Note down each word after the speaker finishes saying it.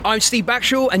I'm Steve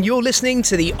Backshaw, and you're listening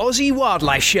to the Aussie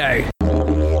Wildlife Show.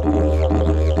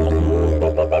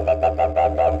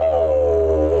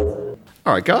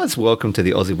 All right, guys, welcome to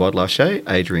the Aussie Wildlife Show.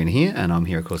 Adrian here, and I'm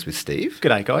here, of course, with Steve.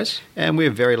 G'day, guys. And we're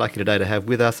very lucky today to have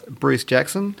with us Bruce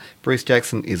Jackson. Bruce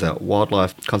Jackson is a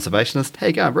wildlife conservationist. How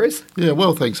you going, Bruce? Yeah,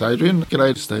 well, thanks, Adrian.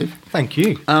 G'day, Steve. Thank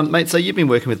you. Mate, so you've been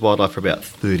working with wildlife for about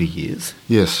 30 years.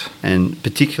 Yes, And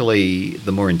particularly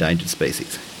the more endangered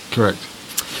species. correct.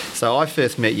 So I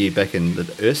first met you back in the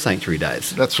Earth Sanctuary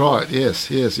days. That's right, yes.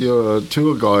 You were a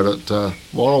tour guide at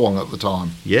Warrawong at the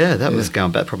time. Yeah, that was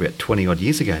going back probably about 20-odd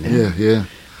years ago now. Yeah.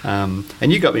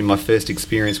 And you got me my first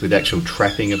experience with actual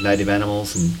trapping of native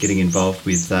animals and getting involved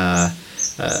with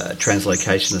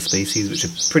translocation of species, which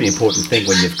is a pretty important thing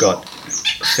when you've got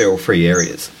feral-free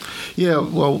areas. Yeah,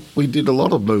 well, we did a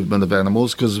lot of movement of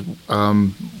animals because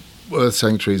Earth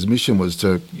Sanctuary's mission was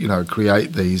to,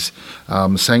 create these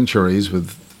sanctuaries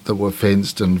that were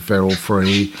fenced and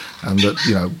feral-free and that,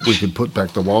 we could put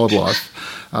back the wildlife.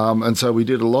 And so we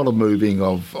did a lot of moving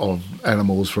of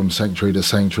animals from sanctuary to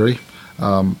sanctuary,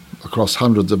 across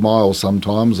hundreds of miles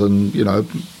sometimes, and,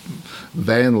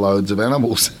 van loads of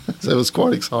animals. So it was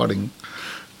quite exciting.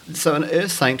 So an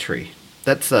Earth Sanctuary,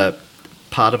 that's a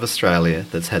part of Australia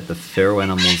that's had the feral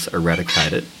animals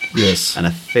eradicated. Yes. And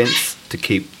a fence to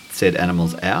keep said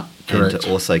animals out. Correct. And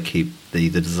to also keep the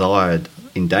desired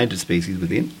endangered species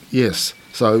within. Yes,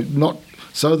 so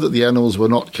that the animals were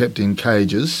not kept in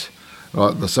cages,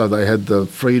 right? So they had the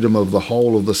freedom of the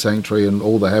whole of the sanctuary and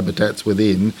all the habitats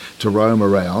within to roam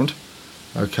around.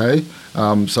 Okay,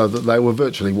 so that they were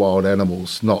virtually wild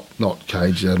animals, not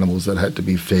caged animals that had to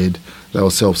be fed. They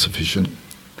were self-sufficient,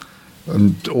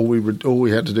 and all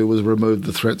we had to do was remove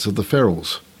the threats of the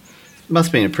ferals. Must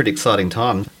have been a pretty exciting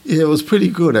time. Yeah, it was pretty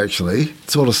good actually. It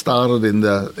sort of started in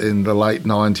the late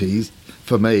 90s.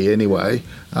 For me anyway,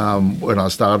 when I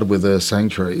started with Earth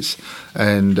Sanctuaries.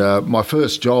 And my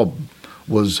first job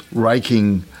was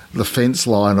raking the fence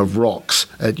line of rocks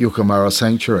at Yucumurra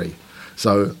Sanctuary.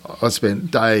 So I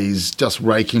spent days just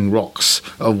raking rocks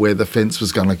of where the fence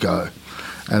was going to go.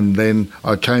 And then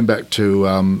I came back to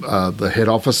the head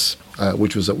office,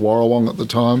 which was at Warrawong at the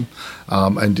time,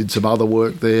 and did some other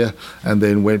work there, and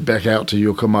then went back out to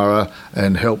Yucumurra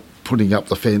and helped putting up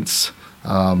the fence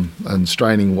and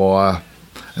straining wire.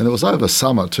 And it was over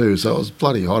summer too, so it was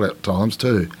bloody hot at times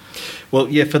too. Well,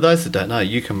 yeah, for those that don't know,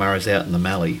 Yucumurra's out in the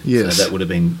Mallee. Yes. So that would have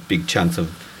been big chunks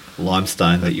of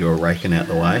limestone that you were raking out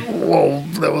the way. Well,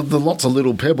 there were lots of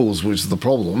little pebbles, which is the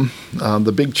problem.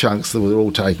 The big chunks that were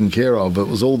all taken care of. It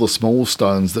was all the small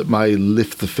stones that may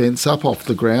lift the fence up off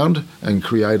the ground and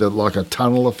create like a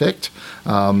tunnel effect.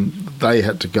 They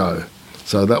had to go.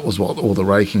 So that was what all the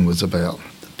raking was about.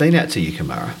 Been out to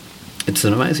Yucumurra. It's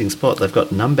an amazing spot. They've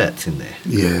got numbats in there.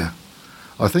 Yeah.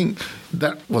 I think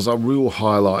that was a real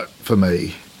highlight for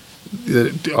me.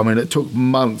 I mean, it took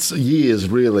months, years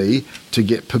really, to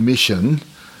get permission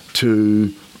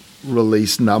to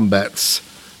release numbats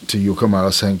to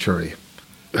Yucumurra Sanctuary.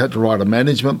 I had to write a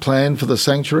management plan for the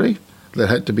sanctuary that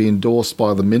had to be endorsed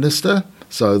by the minister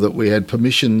so that we had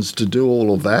permissions to do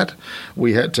all of that.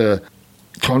 We had to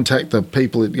contact the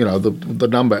people, the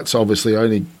numbats obviously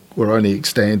were only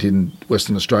extant in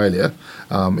Western Australia,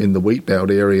 in the wheat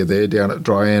belt area there down at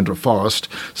Dryandra Forest.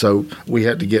 So we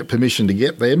had to get permission to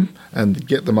get them and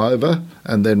get them over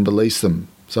and then release them.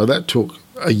 So that took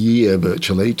a year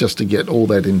virtually just to get all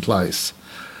that in place.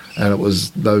 And it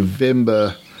was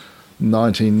November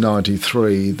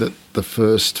 1993 that the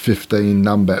first 15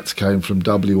 numbats came from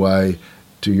WA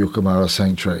to Yucumurra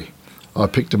Sanctuary. I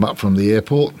picked them up from the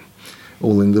airport,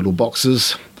 all in little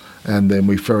boxes, and then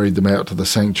we ferried them out to the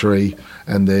sanctuary.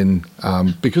 And then,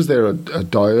 because they're a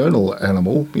diurnal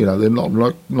animal, they're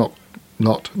not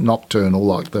nocturnal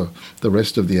like the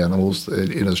rest of the animals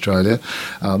in Australia.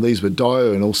 These were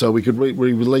diurnal, so we could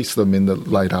re-release them in the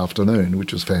late afternoon,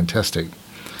 which was fantastic.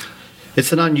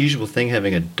 It's an unusual thing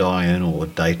having a diurnal or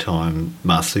daytime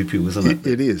marsupial, isn't it?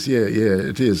 It is, yeah,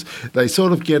 it is. They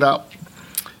sort of get up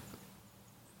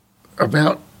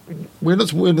about when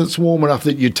it's warm enough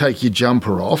that you take your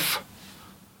jumper off.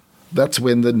 That's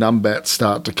when the numbats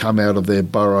start to come out of their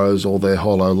burrows or their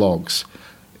hollow logs.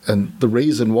 And the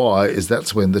reason why is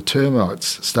that's when the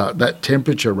termites start. That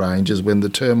temperature range is when the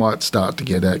termites start to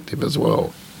get active as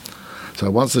well. So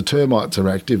once the termites are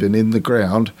active and in the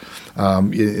ground,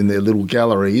 in their little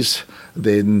galleries,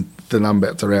 then the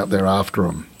numbats are out there after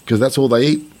them. Because that's all they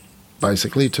eat,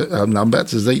 basically.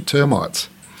 Numbats is eat termites.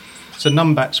 So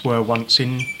numbats were once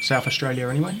in South Australia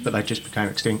anyway, but they just became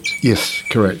extinct. Yes,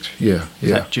 correct. Yeah. Is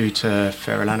that due to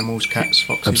feral animals, cats,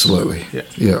 foxes? Absolutely.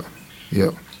 Yeah.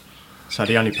 So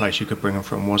the only place you could bring them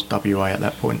from was WA at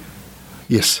that point.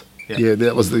 Yes. Yeah. Yeah,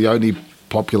 that was the only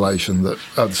population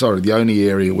the only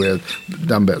area where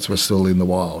numbats were still in the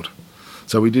wild.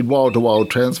 So we did wild-to-wild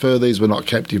transfer. These were not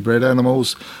captive bred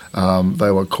animals.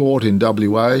 They were caught in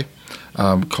WA,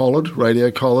 collared,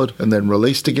 radio collared, and then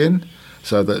released again,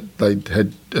 so that they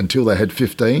had until they had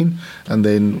 15. And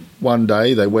then one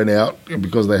day they went out,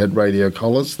 because they had radio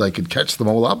collars, they could catch them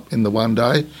all up in the one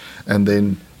day, and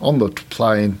then on the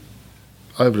plane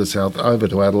over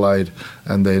to Adelaide,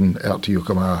 and then out to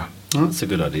Yucumara. Oh, that's a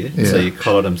good idea. Yeah. So you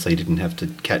collared them so you didn't have to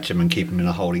catch them and keep them in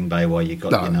a holding bay while you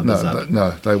got your numbers up.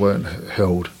 No, they weren't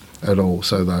held at all.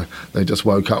 So they just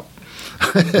woke up.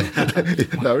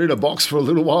 They were in a box for a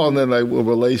little while, and then they were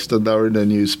released, and they were in a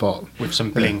new spot. With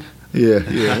some bling.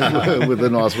 Yeah, with a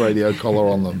nice radio collar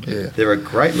on them. Yeah, They're a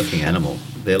great-looking animal.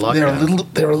 They're like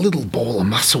they're a little ball of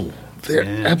muscle.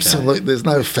 They're absolute. There's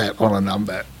no fat on a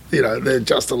numbat. You know, they're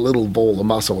just a little ball of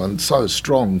muscle, and so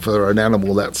strong for an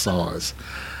animal that size.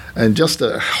 And just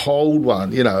to hold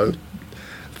one, you know,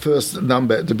 first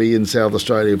numbat to be in South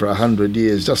Australia for 100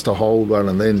 years, just to hold one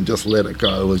and then just let it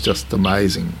go was just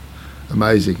amazing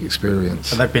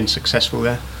experience. And they've been successful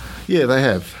there? Yeah, they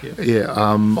have. Yeah,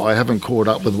 I haven't caught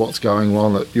up with what's going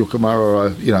on at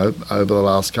Yucumara, you know, over the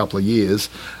last couple of years,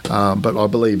 but I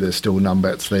believe there's still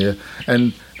numbats there.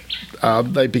 And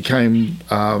they became...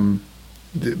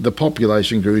 The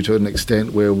population grew to an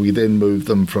extent where we then moved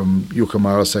them from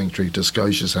Yucumara Sanctuary to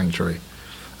Scotia Sanctuary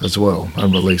as well,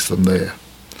 and released them there.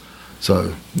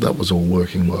 So that was all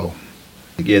working well.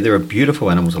 Yeah, they're a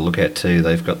beautiful animal to look at too.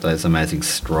 They've got those amazing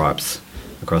stripes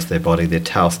across their body. Their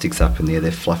tail sticks up in the air.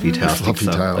 Their fluffy tail sticks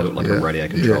up. They look like a radio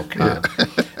control car. Yeah.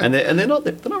 And they're not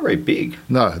very big.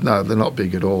 No, they're not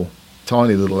big at all.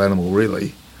 Tiny little animal,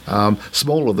 really.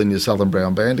 Smaller than your southern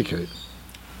brown bandicoot.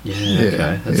 Yeah,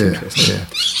 okay, that's interesting.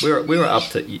 Yeah. We were up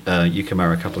to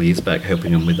Yucumara a couple of years back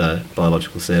helping them with a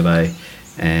biological survey,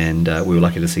 and we were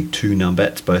lucky to see 2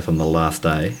 numbats both on the last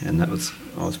day, and I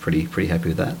was pretty happy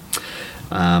with that.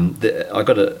 I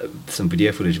got some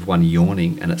video footage of one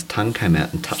yawning, and its tongue came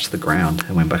out and touched the ground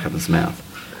and went back up its mouth.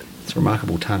 It's a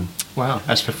remarkable tongue. Wow,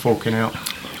 that's for forking out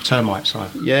termites,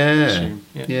 I Yeah, assume.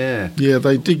 yeah. Yeah,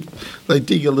 they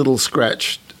dig a little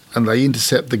scratch, and they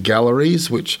intercept the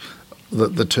galleries, which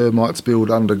the termites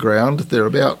build underground. They're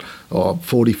about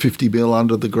 40, 50 mil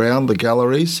under the ground, the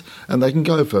galleries, and they can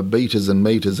go for metres and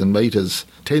metres and metres,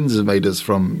 tens of metres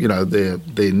from, you know, their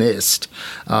nest.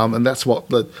 And that's what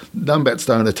the numbats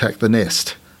don't attack the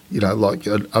nest, you know, like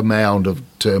a mound of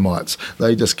termites.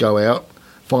 They just go out,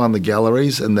 find the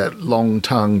galleries, and that long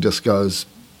tongue just goes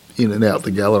in and out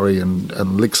the gallery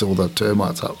and licks all the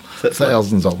termites up. So it's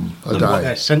thousands of them a And what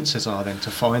their day. sensors are then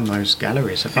to find those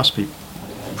galleries. It must be...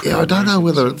 Yeah, I don't know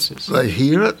whether Sensors. they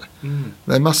hear it.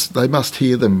 They must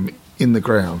hear them in the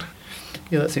ground.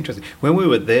 Yeah, that's interesting. When we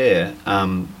were there,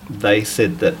 they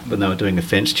said that when they were doing a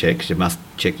fence check, 'cause you must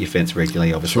check your fence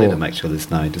regularly, obviously, Sure. to make sure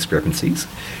there's no discrepancies,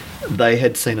 they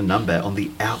had seen a numbat on the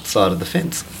outside of the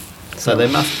fence. So they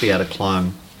must be able to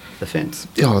climb the fence.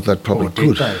 Yeah, that probably Or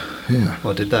did could. they? Yeah.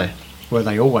 Or did they? Were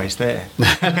they always there?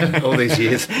 All these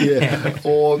years. Yeah.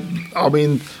 Or, I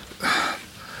mean,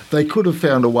 they could have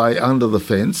found a way under the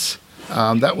fence.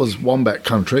 That was wombat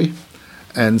country,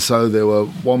 and so there were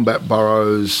wombat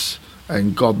burrows,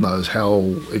 and God knows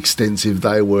how extensive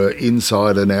they were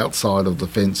inside and outside of the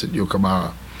fence at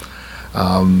Yucumara.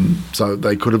 So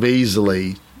they could have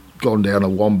easily gone down a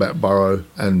wombat burrow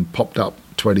and popped up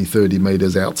 20, 30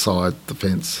 metres outside the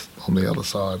fence on the other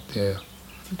side. Yeah,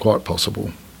 quite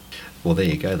possible. Well, there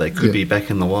you go. They could Yeah. be back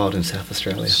in the wild in South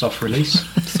Australia. Soft release?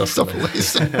 Soft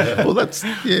Release. Well,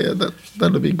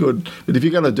 that'd be good. But if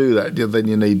you're going to do that, then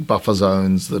you need buffer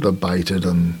zones that are baited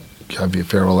and have your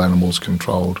feral animals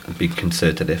controlled. A big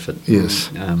concerted effort.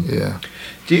 Yes. Yeah.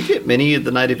 Do you get many of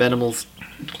the native animals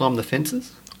climb the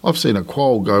fences? I've seen a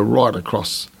quoll go right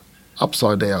across,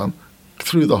 upside down,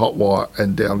 through the hot wire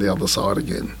and down the other side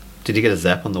again. Did you get a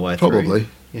zap on the way through? Probably.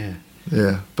 Yeah.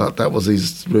 Yeah, but that was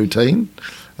his routine,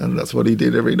 and that's what he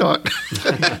did every night.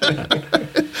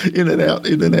 In and out,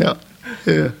 in and out.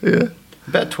 Yeah.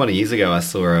 About 20 years ago, I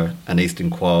saw an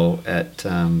eastern quoll at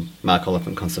Mark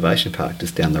Oliphant Conservation Park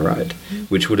just down the road,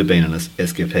 which would have been an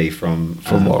escapee from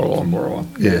Warrawong. From Warrawong.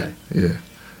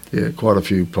 Yeah. Quite a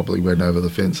few probably went over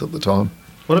the fence at the time.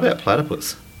 What about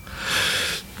platypus?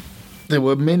 There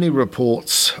were many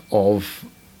reports of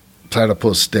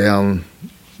platypus down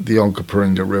the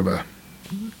Onkaparinga River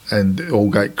and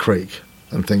Aldgate Creek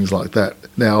and things like that.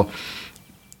 Now,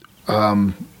 I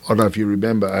don't know if you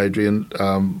remember, Adrian,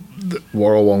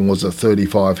 Warrawong was a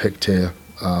 35-hectare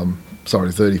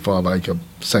 35 acre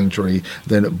sanctuary.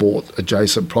 Then it bought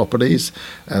adjacent properties,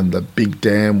 and the big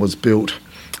dam was built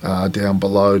down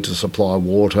below to supply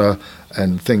water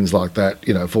and things like that,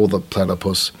 for the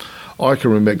platypus. I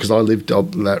can remember, because I lived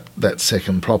on that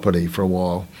second property for a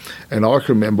while, and I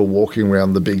can remember walking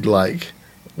around the big lake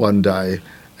one day,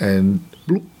 and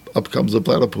bloop, up comes a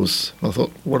platypus. I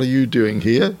thought, what are you doing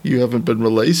here? You haven't been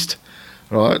released,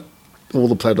 right? All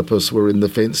the platypus were in the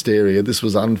fenced area. This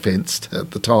was unfenced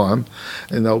at the time.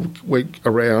 And they went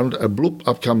around, and bloop,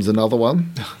 up comes another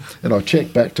one. And I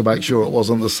checked back to make sure it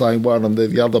wasn't the same one, and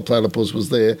the other platypus was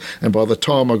there. And by the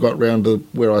time I got round to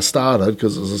where I started,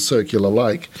 because it was a circular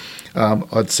lake,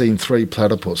 I'd seen 3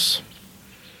 platypus.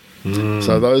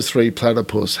 So those 3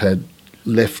 platypus had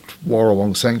left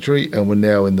Warrawong Sanctuary and were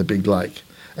now in the big lake.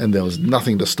 And there was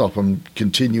nothing to stop them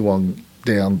continue on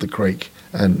down the creek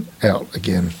and out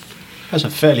again. That's a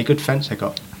fairly good fence they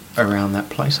got around that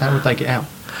place. How would they get out?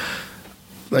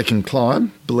 They can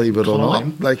climb, believe it or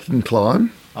not. They can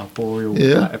climb. Arboreal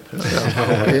platypus.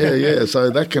 Yeah. So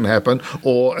that can happen.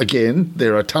 Or, again,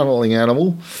 they're a tunnelling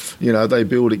animal. They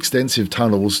build extensive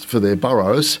tunnels for their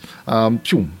burrows.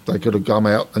 They could have come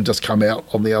out and just come out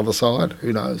on the other side.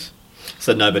 Who knows?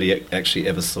 So nobody actually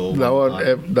ever saw no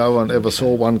one ever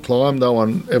saw one climb. No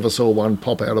one ever saw one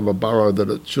pop out of a burrow that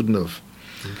it shouldn't have.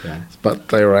 Okay. But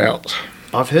they were out.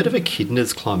 I've heard of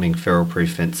echidnas climbing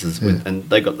feral-proof fences, and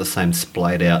they got the same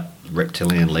splayed-out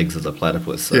reptilian legs as a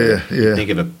platypus. So yeah. you think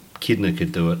if a echidna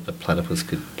could do it, a platypus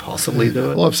could possibly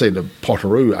do it. Well, I've seen a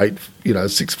potteroo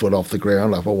 6 foot off the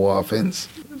ground up a wire fence.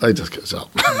 They just goes up.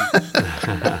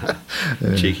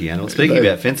 Cheeky animal. Speaking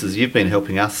about fences, you've been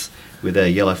helping us with our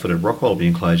yellow-footed rock wallaby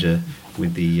enclosure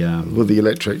with the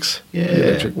electrics. Yeah, the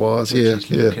electric wires. Which is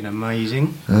looking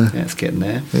amazing. Yeah, it's getting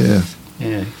there. Yeah.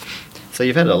 So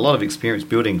you've had a lot of experience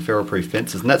building feral-proof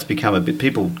fences, and that's become a bit.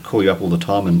 People call you up all the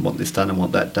time and want this done and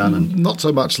want that done. And not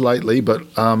so much lately, but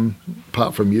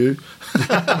apart from you.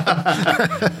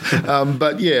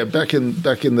 But yeah, back in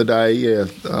the day,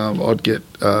 I'd get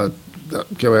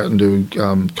go out and do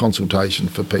consultation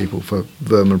for people for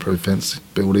vermin-proof fence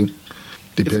building,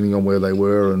 depending on where they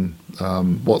were and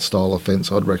what style of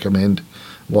fence I'd recommend,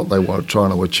 what they were trying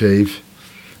to achieve.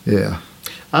 Yeah.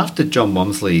 After John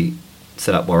Walmsley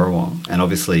set up Warrawong, and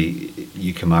obviously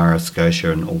Ukumara,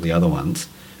 Scotia and all the other ones,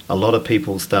 a lot of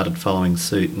people started following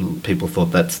suit, and people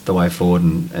thought that's the way forward,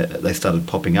 and they started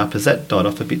popping up. Has that died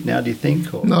off a bit now, do you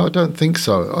think? Or? No, I don't think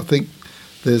so. I think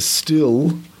there's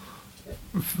still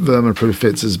vermin-proof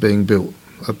fences being built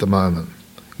at the moment.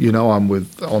 I'm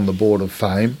on the board of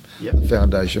FAME, the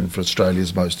Foundation for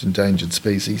Australia's Most Endangered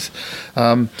Species.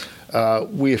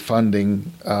 We're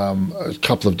funding a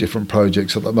couple of different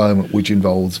projects at the moment which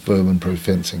involves vermin-proof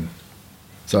fencing.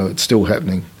 So it's still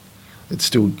happening. It's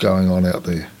still going on out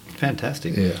there.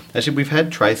 Fantastic. Yeah. Actually, we've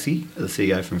had Tracy, the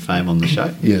CEO from FAME, on the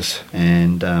show. Yes.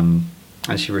 And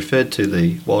she referred to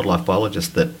the wildlife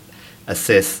biologists that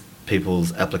assess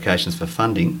people's applications for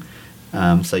funding.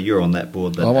 So you're on that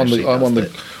board. I'm on the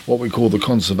what we call the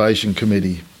Conservation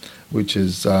Committee, which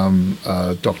is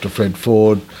Dr. Fred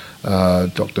Ford,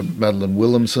 Dr. Madeline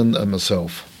Williamson and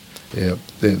myself. Yeah,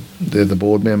 they're the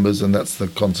board members, and that's the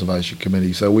Conservation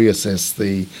Committee. So we assess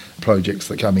the projects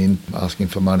that come in asking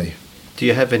for money. Do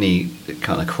you have any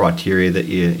kind of criteria that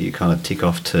you kind of tick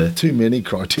off to? Too many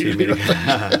criteria. Too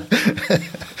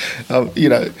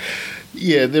many.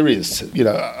 Yeah, there is.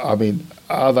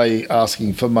 Are they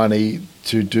asking for money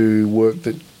to do work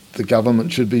that the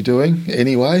government should be doing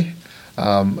anyway?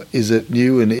 Is it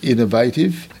new and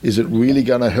innovative? Is it really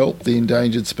going to help the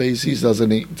endangered species? Does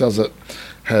it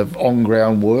have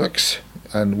on-ground works?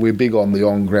 And we're big on the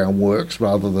on-ground works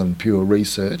rather than pure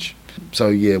research. So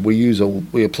yeah, we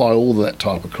apply all that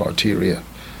type of criteria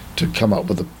to come up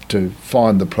with to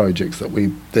find the projects that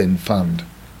we then fund.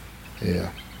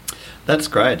 Yeah. That's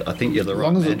great. I think you're the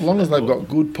right man. As long as they've got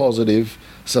good, positive,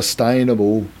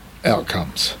 sustainable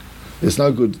outcomes. There's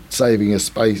no good saving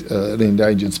an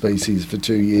endangered species for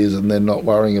 2 years and then not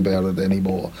worrying about it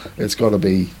anymore. It's got to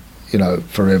be,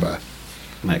 forever.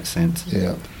 Makes sense.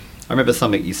 Yeah. I remember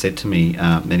something you said to me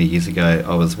many years ago.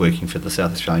 I was working for the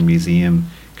South Australian Museum,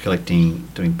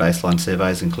 doing baseline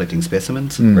surveys and collecting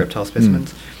specimens, reptile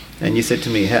specimens. And you said to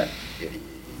me,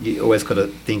 you always got to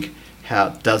think, how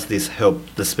does this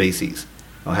help the species?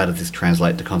 Or how does this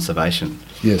translate to conservation?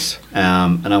 Yes.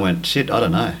 And I went, shit, I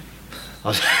don't know. I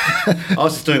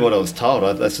was just doing what I was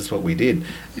told. That's just what we did.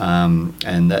 And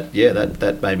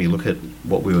that made me look at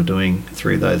what we were doing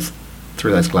through those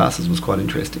glasses was quite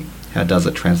interesting. How does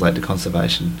it translate to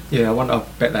conservation? Yeah, I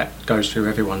bet that goes through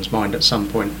everyone's mind at some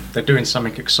point. They're doing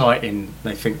something exciting,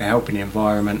 they think they're helping the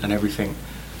environment and everything,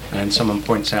 and someone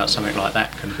points out something like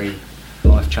that can be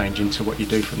life-changing to what you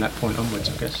do from that point onwards,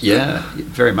 I guess. Yeah,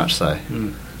 very much so.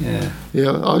 Yeah.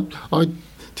 Yeah, I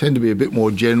tend to be a bit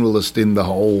more generalist in the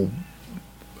whole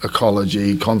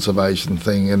ecology, conservation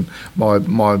thing, and my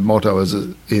motto is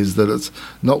that it's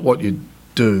not what you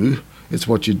do, it's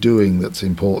what you're doing that's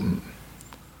important.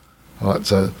 Right,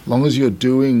 so long as you're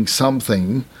doing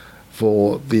something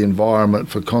for the environment,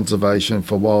 for conservation,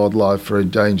 for wildlife, for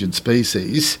endangered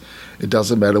species, it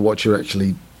doesn't matter what you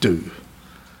actually do.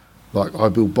 Like I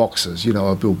build boxes,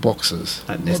 I build boxes.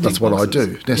 That's what I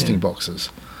do, nesting boxes.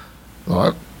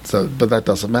 Right? So, but that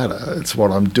doesn't matter. It's what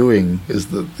I'm doing is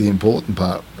the important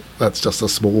part. That's just a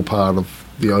small part of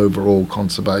the overall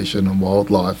conservation and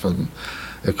wildlife and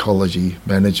ecology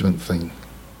management thing.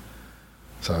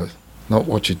 So, not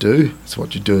what you do, it's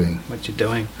what you're doing. What you're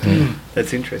doing.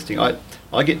 That's interesting. I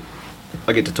get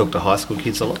to talk to high school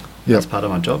kids a lot. Yep. That's part of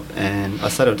my job. And I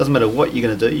say to them, it doesn't matter what you're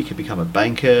going to do. You could become a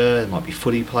banker. There might be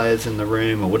footy players in the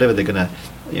room or whatever they're going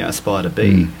to aspire to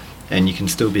be. And you can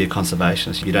still be a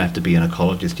conservationist. You don't have to be an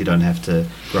ecologist. You don't have to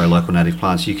grow local native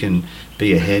plants. You can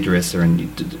be a hairdresser,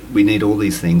 and we need all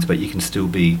these things, but you can still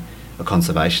be a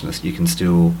conservationist. You can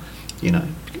still,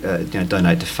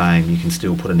 donate to fame. You can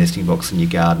still put a nesting box in your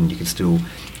garden. You can still,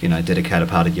 dedicate a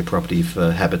part of your property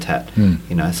for habitat.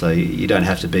 So you don't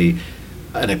have to be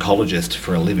an ecologist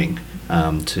for a living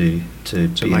to be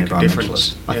an make a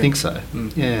difference. environmentalist. I think so.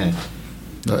 Yeah.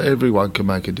 No, everyone can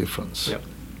make a difference. Yep.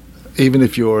 Even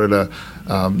if you're in a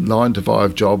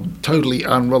 9-to-5 job, totally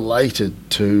unrelated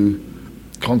to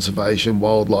conservation,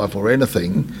 wildlife or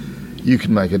anything, you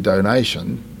can make a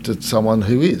donation to someone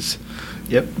who is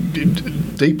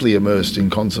deeply immersed in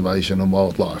conservation and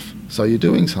wildlife. So you're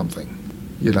doing something,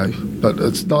 But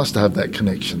it's nice to have that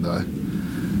connection, though,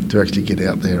 to actually get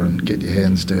out there and get your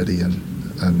hands dirty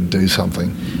and do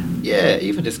something. Yeah,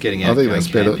 even just getting out I think going that's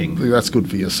better. camping. That's good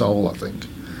for your soul, I think.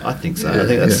 I think so. Yeah, I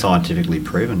think that's yeah. scientifically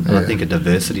proven. And I Yeah. think a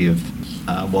diversity of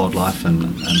wildlife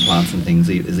and plants and things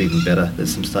is even better.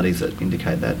 There's some studies that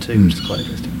indicate that too, which is quite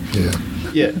interesting. Yeah.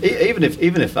 Yeah, even if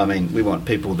we want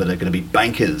people that are going to be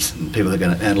bankers and people that are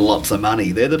going to earn lots of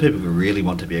money. They're the people who really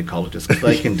want to be ecologists because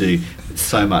they can do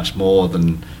so much more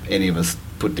than any of us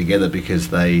put together because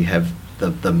they have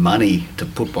the money to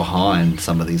put behind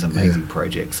some of these amazing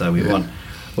projects. So we want.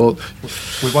 Well,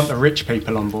 We want the rich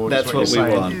people on board. That's is what you're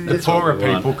we saying. want. The That's what poorer we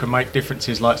want. people can make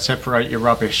differences like separate your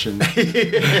rubbish and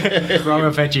grow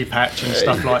a veggie patch and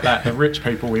stuff like that. The rich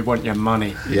people, we want your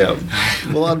money. Yeah.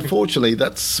 well, unfortunately,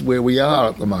 that's where we are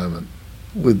at the moment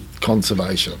with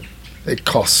conservation. It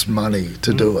costs money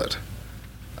to do it,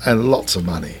 and lots of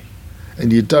money,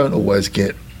 and you don't always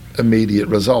get immediate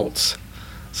results.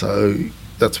 So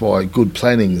that's why good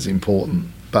planning is important,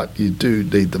 but you do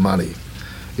need the money,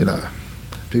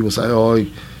 People say,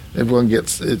 everyone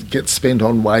gets spent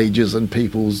on wages and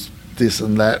people's this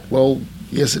and that. Well,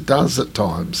 yes, it does at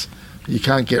times. You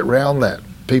can't get around that.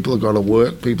 People have got to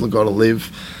work. People have got to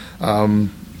live, and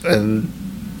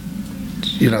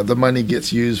the money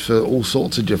gets used for all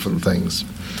sorts of different things.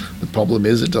 The problem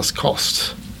is it just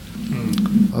costs.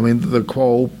 I mean, the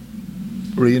quoll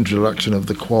reintroduction of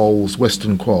the quolls,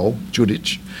 western quoll,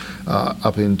 Juditch,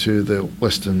 up into the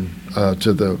western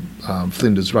to the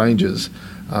Flinders Ranges.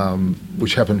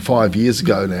 Which happened 5 years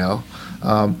ago now,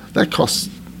 that costs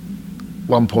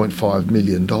 $1.5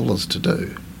 million to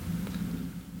do.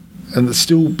 And it's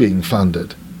still being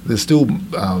funded. There's still,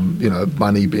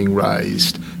 money being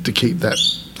raised to keep that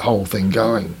whole thing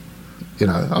going.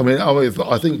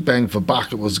 I think bang for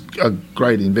buck, it was a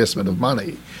great investment of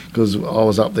money because I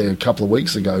was up there a couple of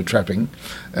weeks ago trapping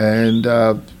and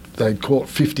they'd caught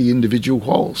 50 individual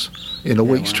quolls in a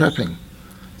week's trapping.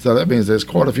 So that means there's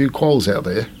quite a few quolls out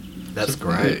there. That's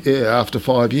great. Yeah, after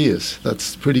 5 years.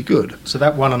 That's pretty good. So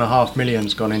that $1.5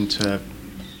 million's gone into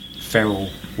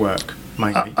feral work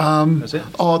mainly, is it?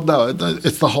 Oh, no,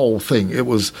 it's the whole thing. It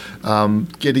was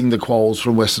getting the quolls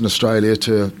from Western Australia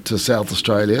to South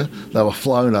Australia. They were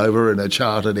flown over in a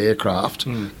chartered aircraft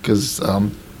because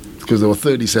there were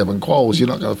 37 quolls. You're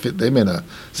not going to fit them in a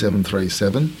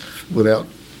 737 without,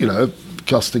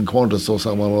 costing Qantas or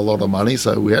someone a lot of money,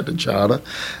 so we had to charter.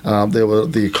 There were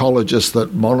the ecologists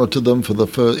that monitored them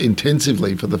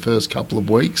intensively for the first couple of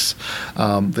weeks.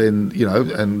 And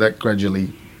that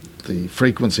gradually, the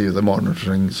frequency of the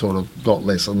monitoring sort of got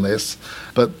less and less.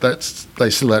 But they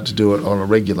still had to do it on a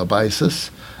regular basis.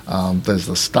 There's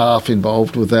the staff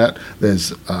involved with that.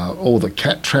 There's all the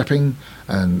cat trapping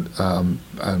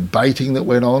and baiting that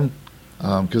went on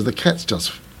because the cats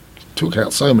just took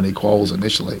out so many quolls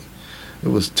initially. It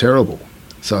was terrible.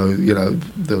 So, you know,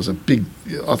 there was a big,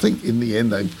 I think in the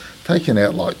end they've taken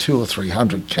out like 200 or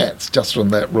 300 cats just from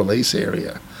that release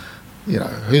area. You know,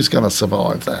 who's going to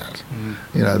survive that?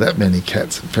 You know, that many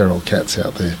cats, feral cats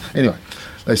out there. Anyway,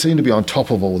 they seem to be on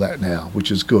top of all that now, which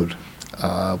is good,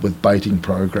 with baiting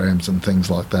programs and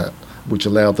things like that, which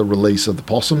allowed the release of the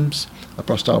possums, the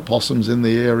brush-tailed possums in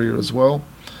the area as well.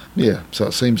 Yeah, so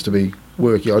it seems to be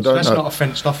working. I don't know. That's not a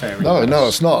fenced-off area. No,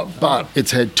 it's not. But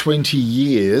it's had 20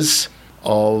 years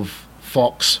of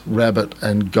fox, rabbit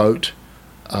and goat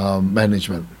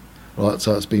management, right?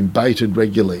 So it's been baited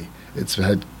regularly. It's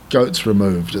had goats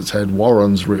removed, it's had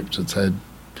warrens ripped, it's had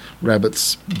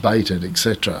rabbits baited,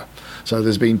 etc. So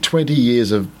there's been 20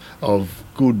 years of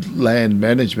good land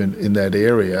management in that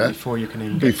area before you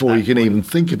can even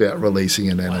think about releasing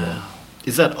an animal. Wow.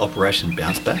 Is that Operation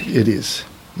Bounce Back? It is,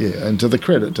 yeah. And to the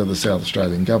credit to the South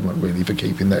Australian government really for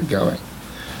keeping that going,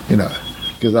 you know,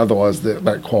 because otherwise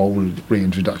that quoll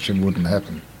reintroduction wouldn't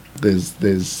happen.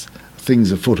 There's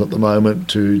things afoot at the moment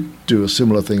to do a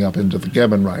similar thing up into the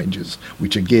Gammon Ranges,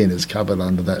 which again is covered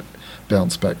under that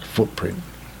bounce back footprint.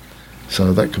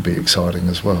 So that could be exciting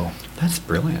as well. That's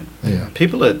brilliant. Yeah.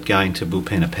 People are going to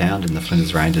Bulpena Pound in the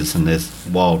Flinders Ranges and there's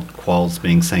wild quolls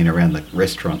being seen around the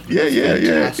restaurant. Yeah,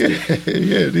 Fantastic.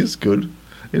 it is good.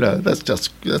 You know,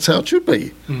 that's how it should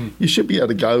be. You should be able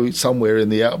to go somewhere in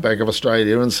the outback of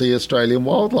Australia and see Australian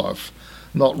wildlife,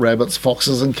 not rabbits,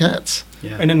 foxes and cats.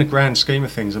 Yeah. And in the grand scheme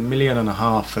of things, $1.5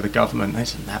 million for the government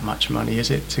isn't that much money, is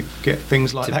it, to get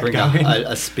things like to that bring going?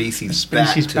 a species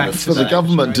back to to the For the state.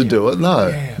 government to do it, no,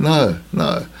 Yeah.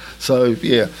 no. So,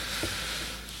 yeah,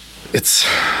 it's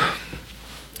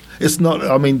not,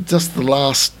 I mean, just the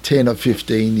last 10 or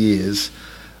 15 years,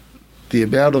 the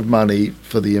amount of money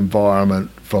for the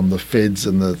environment from the feds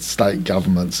and the state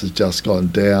governments has just gone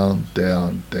down,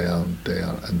 down, down,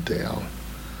 down and down,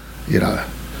 you know.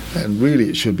 And really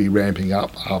it should be ramping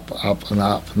up and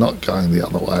up, not going the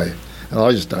other way. And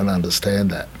I just don't understand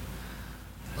that.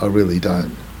 I really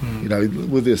don't. You know,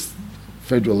 with this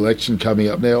federal election coming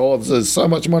up now, there's so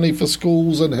much money for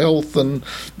schools and health and,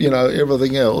 you know,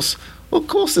 everything else. Well, of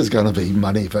course there's going to be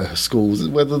money for schools.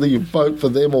 Whether you vote for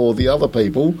them or the other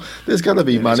people, there's going to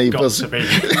be money for...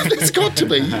 There's got to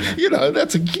be. You know,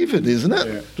 that's a given, isn't it?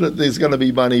 Yeah. That there's going to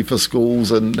be money for schools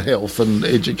and health and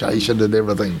education and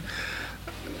everything.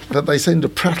 But they seem to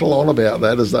prattle on about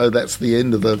that as though that's the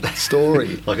end of the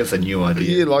story. Like it's a new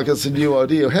idea. Yeah, like it's a new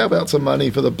idea. How about some money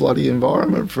for the bloody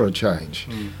environment for a change?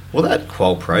 Well, that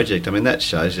quoll project, I mean, that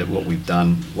shows you what we've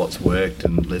done, what's worked,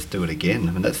 and let's do it again.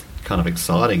 I mean, that's kind of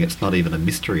exciting. It's not even a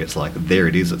mystery. It's like, there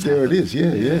it is. It's There happened. it is,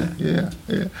 yeah.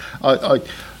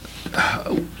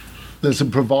 There's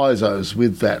some provisos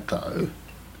with that, though,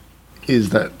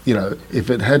 is that, you know, if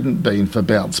it hadn't been for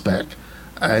Bounce Back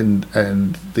and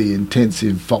the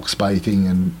intensive fox baiting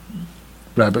and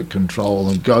rabbit control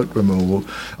and goat removal,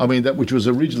 I mean, that which was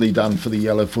originally done for the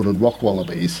yellow-footed rock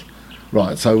wallabies,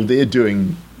 right, so they're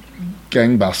doing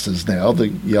gangbusters now, the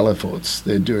yellowfoots,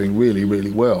 they're doing really, really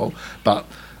well, but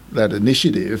that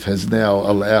initiative has now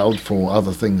allowed for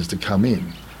other things to come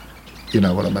in, you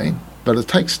know what I mean? But it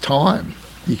takes time.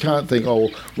 You can't think, oh,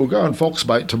 we'll go and fox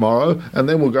bait tomorrow and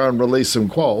then we'll go and release some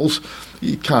quolls.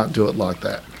 You can't do it like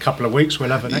that. A couple of weeks we'll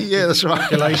have an Yeah, that's right.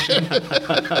 population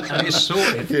and it's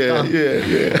sorted. Yeah.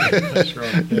 That's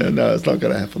right. Yeah, no, it's not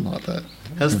going to happen like that.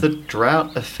 Has the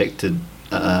drought affected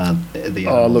the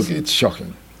Oh, animals? look, it's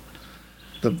shocking.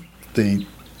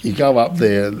 You go up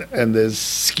there and there's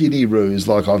skinny roos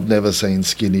like I've never seen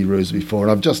skinny roos before.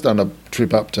 And I've just done a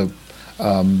trip up to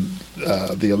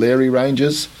the Aleri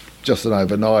Ranges, just an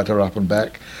overnighter up and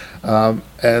back.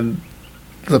 And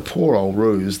the poor old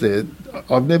roos,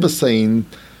 I've never seen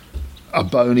a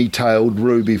bony-tailed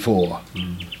roo before.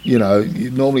 You know,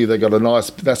 normally they've got a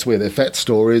nice, that's where their fat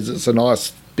store is. It's a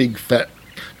nice big fat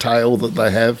tail that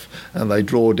they have, and they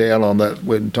draw down on that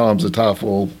when times are tough.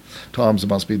 Well, times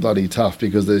must be bloody tough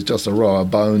because there's just a row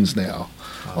of bones now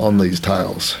on these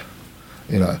tails,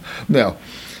 you know. Now,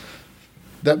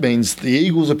 that means the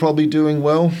eagles are probably doing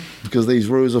well because these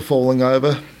roos are falling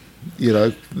over. You know,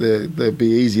 they'd be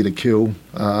easy to kill,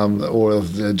 or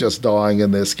if they're just dying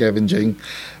and they're scavenging.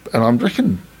 And I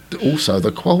reckon also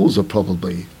the quolls are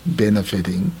probably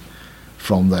benefiting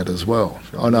from that as well.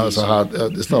 I know it's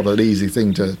it's not an easy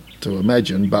thing to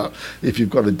imagine, but if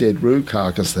you've got a dead roo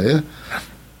carcass there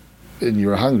and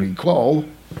you're a hungry quoll,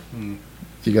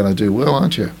 you're going to do well,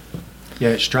 aren't you? Yeah,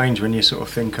 it's strange when you sort of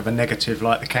think of a negative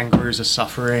like the kangaroos are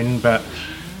suffering, but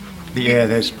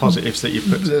there's positives that you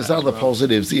put. There's to that other as well.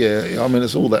 positives, yeah. I mean,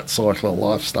 it's all that cycle of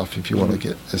life stuff if you want to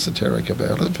get esoteric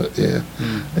about it, but yeah.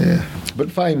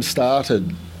 But Fame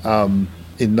started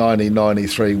in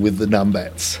 1993 with the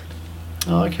numbats.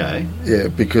 Oh, okay. Yeah,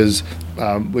 because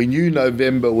we knew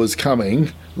November was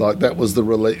coming. Like that was the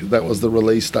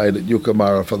release date at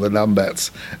Yukamura for the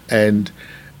numbats, and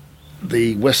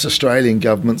the West Australian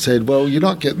government said, "Well, you're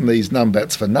not getting these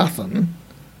numbats for nothing.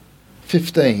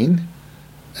 15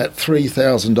 at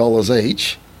 $3,000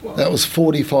 each. Wow. That was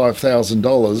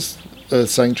 $45,000 Earth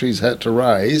Sanctuaries had to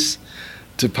raise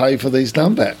to pay for these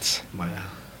numbats." Wow.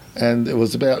 And it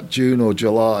was about June or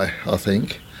July, I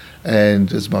think,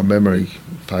 and as my memory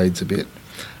fades a bit.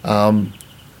 And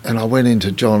I went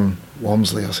into John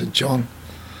Wamsley. I said, "John,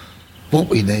 what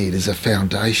we need is a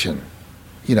foundation.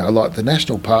 You know, like the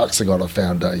national parks have got a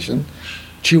foundation,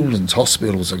 children's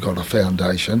hospitals have got a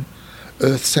foundation,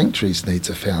 Earth Sanctuaries needs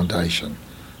a foundation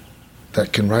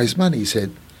that can raise money." He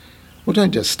said, "Well,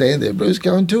 don't just stand there, Bruce,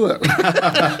 go and do it."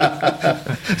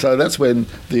 So that's when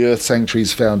the Earth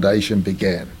Sanctuaries Foundation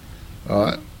began,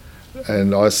 right?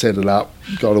 And I set it up,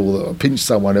 pinched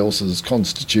someone else's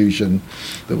constitution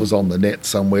that was on the net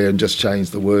somewhere and just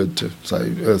changed the word to,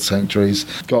 say, Earth Sanctuaries.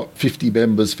 Got 50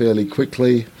 members fairly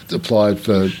quickly, applied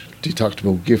for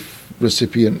deductible gift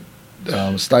recipient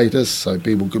status, so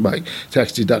people could make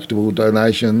tax-deductible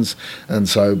donations. And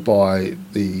so by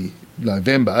the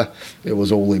November, it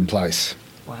was all in place.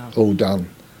 Wow. All done.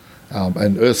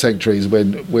 And Earth Sanctuaries,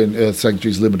 when Earth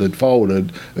Sanctuaries Limited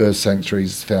folded, Earth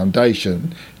Sanctuaries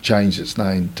Foundation changed its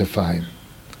name to FAME.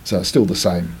 So it's still the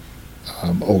same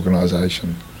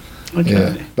organisation. Okay.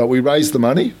 Yeah. But we raised the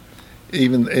money,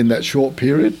 even in that short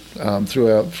period, through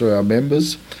our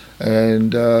members,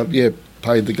 and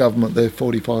paid the government their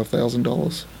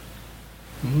 $45,000.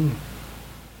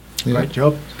 Yeah. Great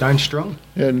job, going strong.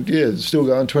 And it's still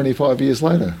going 25 years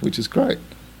later, which is great.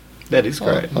 That is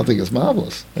great. I think it's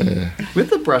marvellous. Yeah. With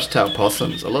the brush-tailed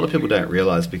possums, a lot of people don't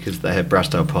realise because they have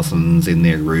brush-tailed possums in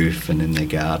their roof and in their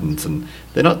gardens, and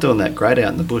they're not doing that great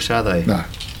out in the bush, are they?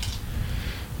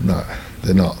 No,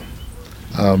 they're not.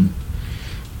 And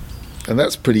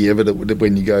that's pretty evident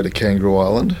when you go to Kangaroo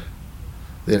Island.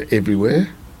 They're everywhere,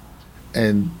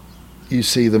 and you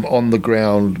see them on the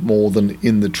ground more than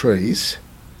in the trees.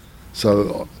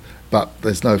 So, but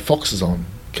there's no foxes on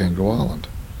Kangaroo Island,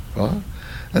 right?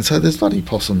 And so there's bloody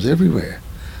possums everywhere.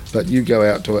 But you go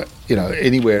out to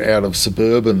anywhere out of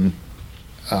suburban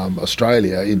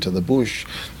Australia into the bush,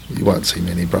 you won't see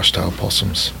many brush-tailed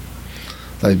possums.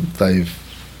 They've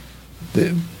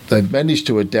managed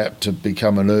to adapt to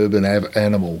become an urban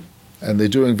animal, and they're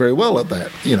doing very well at that.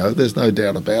 There's no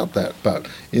doubt about that. But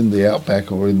in the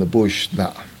outback or in the bush,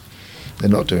 they're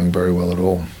not doing very well at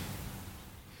all.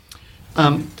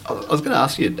 I was going to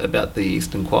ask you about the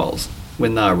eastern quolls.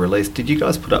 When they were released, did you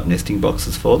guys put up nesting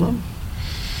boxes for them?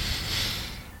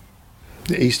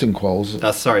 The eastern quolls?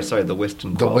 Sorry, the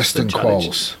western quolls. The western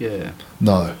quolls? Yeah.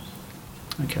 No.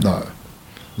 Okay.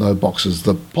 No boxes.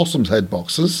 The possums had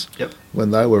boxes when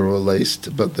they were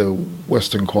released, but the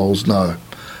western quolls, no.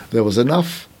 There was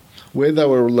enough, where they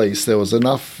were released, there was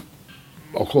enough,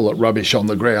 I'll call it rubbish on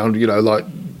the ground, like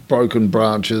broken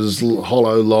branches,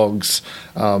 hollow logs,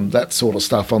 that sort of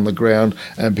stuff on the ground.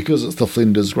 And because it's the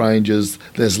Flinders Ranges,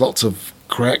 there's lots of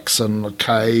cracks and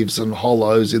caves and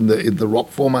hollows in the rock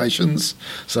formations.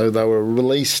 So they were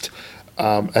released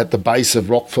at the base of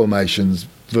rock formations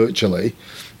virtually,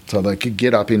 so they could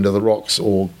get up into the rocks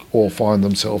or find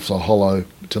themselves a hollow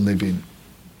to live in.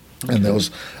 Okay. And there was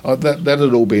that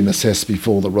had all been assessed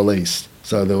before the release.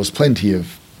 So there was plenty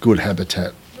of good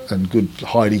habitat and good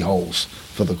hidey holes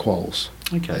for the quolls.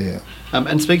 Okay. Yeah.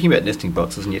 And speaking about nesting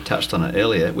boxes, and you touched on it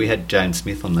earlier, we had James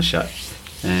Smith on the show,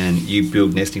 and you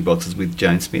build nesting boxes with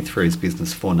James Smith for his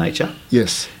business For Nature.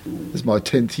 Yes. It's my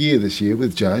 10th year this year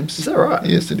with James. Is that right?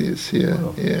 Yes, it is. Yeah.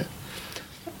 Wow. Yeah.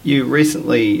 You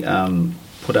recently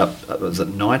put up, was it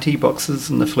 90 boxes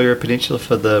in the Fleurieu Peninsula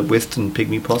for the western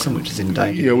pygmy possum, which is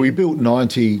endangered? Yeah, we built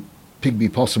 90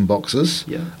 pygmy possum boxes.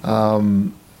 Yeah.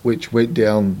 Which went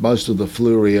down most of the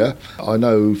Fleurieu. I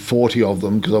know 40 of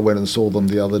them because I went and saw them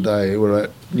the other day. We're at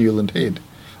Newland Head.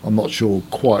 I'm not sure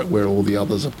quite where all the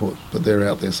others are put, but they're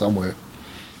out there somewhere.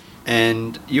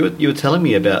 And you were telling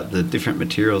me about the different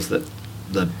materials that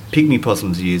the pygmy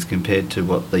possums use compared to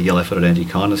what the yellow-footed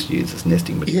antechinus use as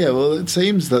nesting material. Yeah, well, it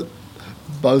seems that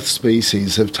both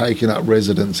species have taken up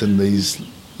residence in these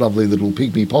lovely little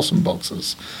pygmy possum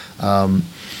boxes.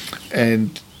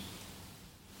 And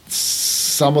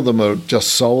some of them are just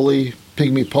solely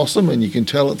pygmy possum, and you can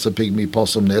tell it's a pygmy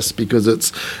possum nest because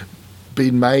it's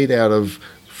been made out of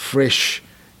fresh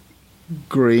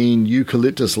green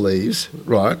eucalyptus leaves,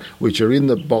 right, which are in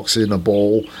the box in a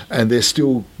ball, and they're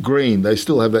still green. They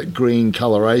still have that green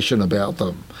coloration about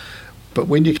them. But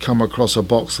when you come across a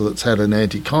box that's had an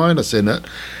antechinus in it,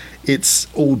 it's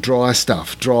all dry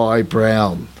stuff, dry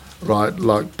brown, right,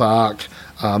 like bark.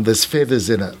 There's feathers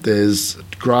in it. There's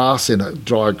grass in it,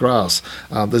 dry grass.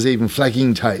 There's even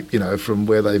flagging tape, from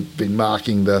where they've been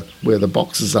marking where the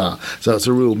boxes are. So it's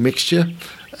a real mixture.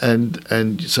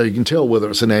 And so you can tell whether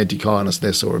it's an antechinus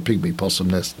nest or a pygmy possum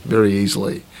nest very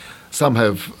easily. Some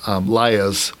have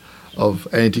layers of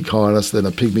antechinus, then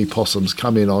a pygmy possums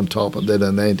come in on top, and then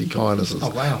an antechinus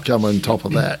come on top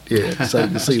of that. Yeah, so you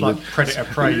can see it's like predator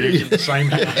prey using the same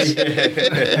house.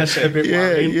 That's a bit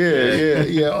worrying.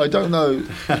 Yeah. I don't know.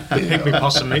 The pygmy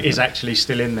possum is actually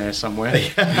still in there somewhere.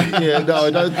 Yeah, no,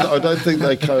 I don't think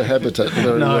they cohabitate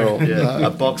very well. Yeah. No. A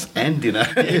box and dinner.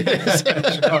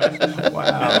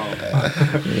 Wow.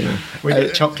 We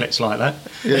get chocolates like that.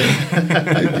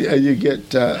 Yeah, and you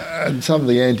get and some of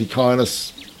the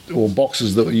antechinus or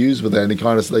boxes that were used with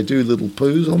antechinus, they do little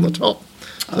poos on the top.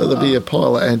 So there'll be a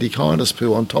pile of antechinus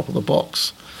poo on top of the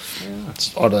box.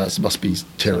 I don't know, it must be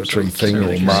territory thing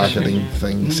or marketing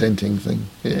thing, scenting thing.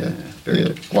 Yeah,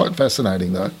 quite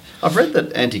fascinating though. I've read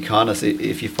that antechinus,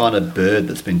 if you find a bird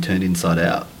that's been turned inside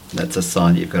out, that's a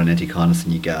sign that you've got an antechinus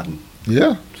in your garden.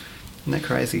 Yeah. Isn't that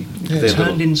crazy? Yeah, They're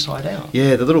Turned inside out.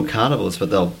 Yeah, they're little carnivores, but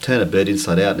they'll turn a bird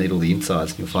inside out and eat all the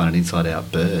insides, and you'll find an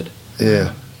inside-out bird.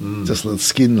 Yeah. Just a little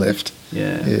skin left.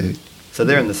 Yeah. So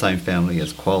they're in the same family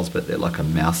as quolls, but they're like a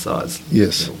mouse size.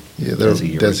 Yes. Yeah, they're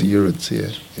dasyurids, yeah.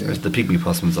 Whereas the pygmy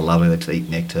possums are lovely, they just eat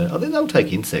nectar. Oh, they'll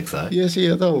take insects though. Yes,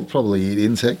 they'll probably eat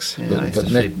insects, Yeah,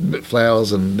 but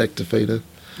flowers and nectar feeder.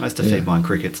 I used to feed mine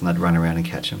crickets and they'd run around and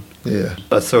catch them. Yeah.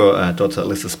 I saw Dr.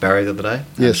 Alyssa Sparrow the other day.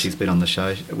 Yes. She's been on the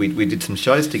show. We did some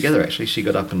shows together, actually. She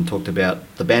got up and talked about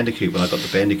the bandicoot. When I got the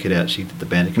bandicoot out, she did the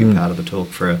bandicoot part of the talk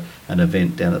for an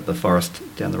event down at the forest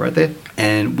down the road there.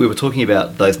 And we were talking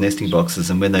about those nesting boxes,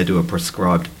 and when they do a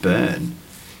prescribed burn,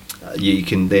 you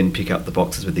can then pick up the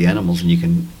boxes with the animals and you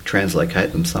can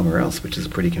translocate them somewhere else, which is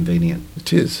pretty convenient.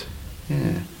 It is.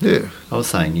 Yeah. I was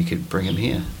saying you could bring them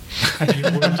here.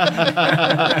 You'll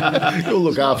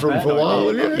look after them for a while,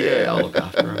 will you? Yeah, I'll look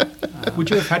after them. Would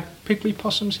you have had pygmy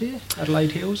possums here,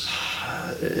 Adelaide Hills?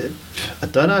 I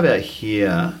don't know about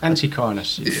here.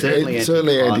 Antechinus. Certainly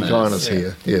antechinus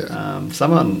here. Yeah.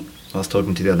 Someone I was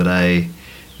talking to the other day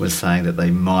was saying that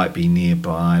they might be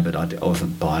nearby, but I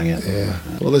wasn't buying it. Yeah.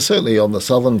 Well, they're certainly on the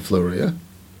southern Fluria.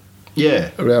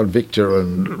 Yeah. Around Victor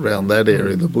and around that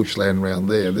area, the bushland around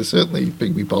there. There's certainly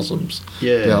pygmy possums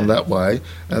down that way.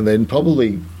 And then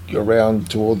probably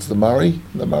around towards the Murray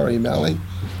Mallee.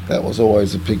 That was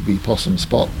always a pygmy possum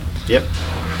spot. Yep.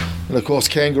 And of course,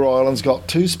 Kangaroo Island's got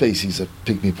two species of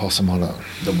pygmy possum on it.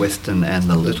 The western and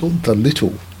the little. The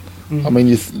little. I mean,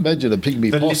 imagine a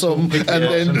pygmy possum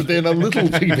and then a little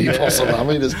pygmy possum. I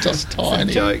mean, it's just tiny.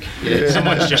 It's a joke. Yeah.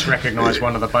 Someone's just recognised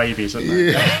one of the babies, haven't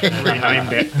they?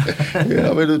 Renamed it.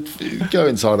 Yeah, I mean, it'd go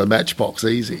inside a matchbox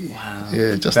easy. Wow.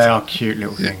 Yeah, they are cute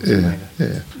little things.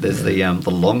 Yeah. There's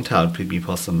the long-tailed pygmy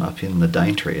possum up in the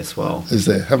Daintree as well. Is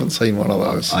there? Haven't seen one of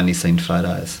those. I've only seen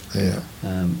photos. Yeah.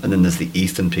 And then there's the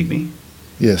eastern pygmy.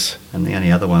 Yes. And the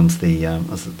only other one's the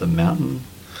mountain pygmy.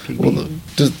 Well,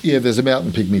 there's a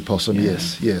mountain pygmy possum. Yeah.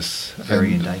 Yes.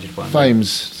 Very endangered one.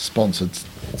 Fame's sponsored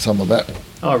some of that.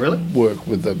 Oh, really? Work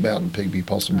with the mountain pygmy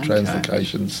possum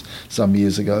translocations some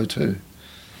years ago too.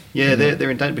 Yeah,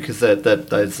 they're endangered because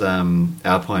those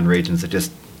alpine regions are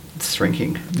just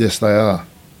shrinking. Yes, they are.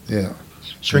 Yeah.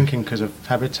 Shrinking because of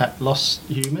habitat loss,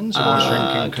 humans, or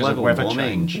shrinking because of weather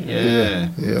warming. change?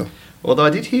 Yeah. Although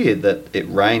I did hear that it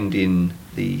rained in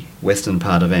the western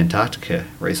part of Antarctica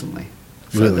recently.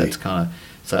 So Really? that's kind of...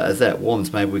 So as that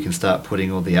warms, maybe we can start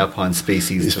putting all the alpine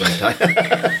species to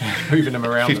Antarctica. Moving them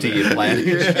around. 50-year plan.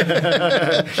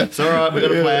 It's all right, we've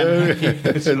got a plan.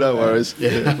 No worries.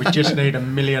 Yeah. We just need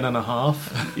 1.5 million.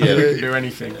 Yeah. We can do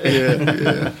anything.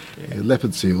 Yeah.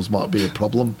 Leopard seals might be a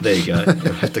problem. There you go.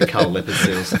 You'll have to cull leopard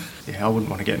seals. Yeah, I wouldn't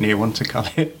want to get near one to cull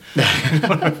it.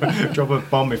 Drop a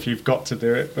bomb if you've got to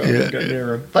do it, but I wouldn't get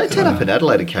near them. They turn up in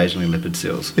Adelaide occasionally, leopard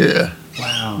seals. Yeah.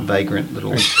 Wow. Vagrant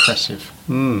little... Impressive.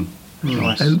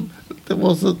 Nice. And there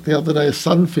was the other day a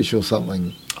sunfish or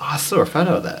something. Oh, I saw a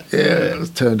photo of that. Yeah, it was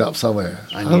turned up somewhere.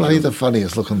 Unusual. Aren't they the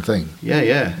funniest looking thing?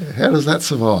 Yeah. How does that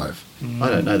survive? I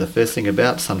don't know the first thing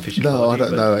about sunfish No, I ecology, don't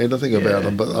but know anything about yeah.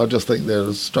 them, but I just think they're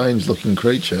a strange looking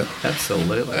creature.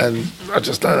 Absolutely. And I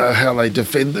just don't know how they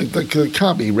defend. They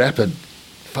can't be rapid,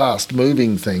 fast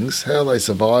moving things. How they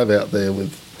survive out there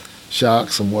with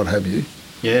sharks and what have you.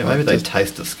 Yeah, maybe they just-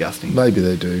 taste disgusting. Maybe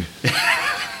they do.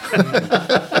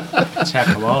 That's how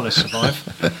koalas survive.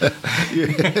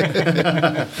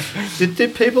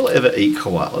 Did people ever eat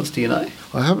koalas? Do you know?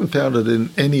 I haven't found it in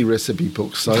any recipe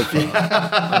books so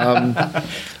far.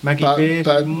 Maggie beer.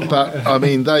 But I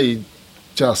mean, they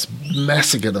just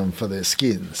massacred them for their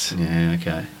skins. Yeah,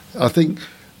 okay. I think,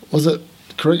 was it,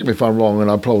 correct me if I'm wrong, and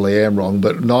I probably am wrong,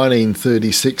 but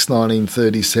 1936,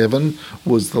 1937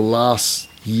 was the last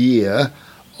year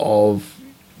of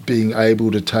being able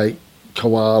to take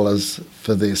koalas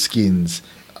for their skins,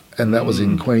 and that was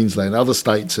in Queensland. Other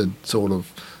states had sort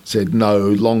of said no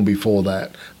long before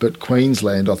that, but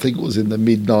Queensland, I think it was in the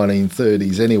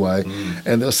mid-1930s anyway,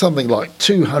 and there was something like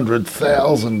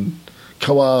 200,000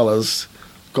 koalas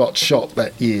got shot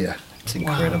that year. It's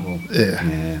incredible.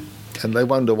 Yeah. And they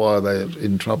wonder why they're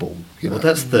in trouble. Well,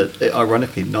 that's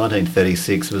ironically,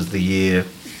 1936 was the year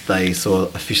they saw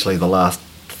officially the last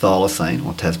thylacine,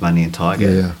 or Tasmanian tiger.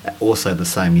 Yeah. Also the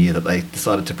same year that they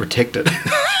decided to protect it.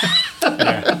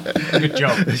 Yeah. Good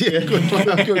job. Yeah,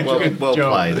 good well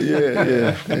job. played.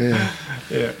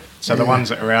 Yeah. So the ones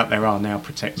that are out there are now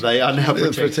protected. They are now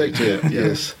protected. Protected,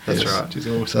 yes. That's yes. right. Which is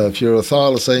awesome. So if you're a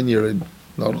thylacine, you're in.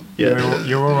 Not, Yeah.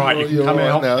 You're all right. You can You're come all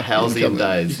right out. now. Halcyon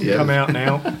days. You can come Yeah. out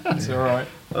now. It's all right.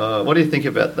 What do you think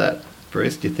about that,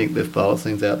 Bruce? Do you think there's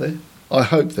thylacines out there? I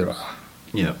hope there are.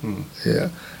 Yeah. Yeah.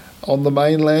 On the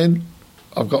mainland,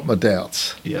 I've got my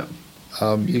doubts. Yeah.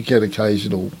 You get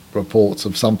occasional reports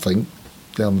of something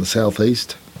down the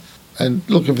southeast. And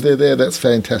look, if they're there, that's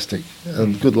fantastic.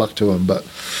 And good luck to them, but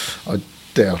I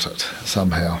doubt it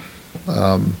somehow.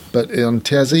 But on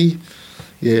Tassie,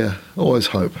 yeah, always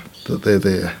hope that they're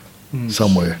there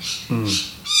somewhere.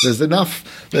 There's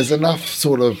enough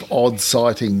sort of odd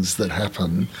sightings that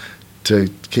happen to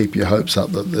keep your hopes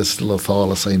up that there's still a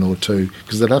thylacine or two,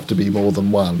 because there'd have to be more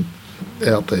than one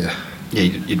out there. Yeah,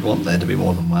 you'd want there to be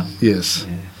more than one. Yes.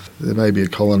 Yeah. There may be a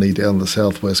colony down the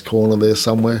southwest corner there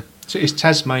somewhere. So is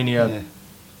Tasmania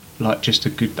like just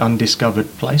a good undiscovered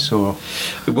place, or?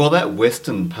 Well, that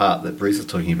western part that Bruce is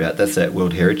talking about, that's that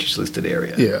World Heritage listed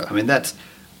area. Yeah. I mean, that's,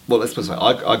 well, let's put it this way.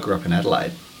 I grew up in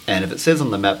Adelaide, and if it says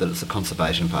on the map that it's a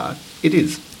conservation park, it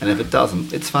is. And if it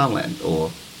doesn't, it's farmland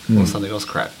or something else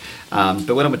crap.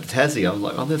 But when I went to Tassie, I was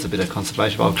like, oh, there's a bit of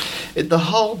conservation park. The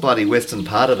whole bloody western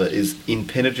part of it is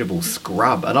impenetrable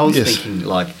scrub. And I was Yes. thinking,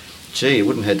 like, gee, it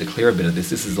wouldn't hurt to clear a bit of this.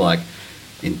 This is, like,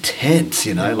 intense,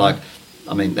 you know, like,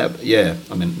 I mean, not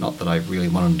that I really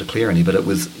wanted to clear any, but it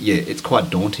was, it's quite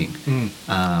daunting.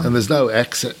 And there's no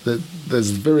access.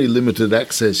 There's very limited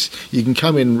access. You can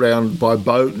come in round by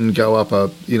boat and go up a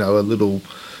little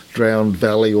drowned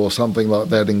valley or something like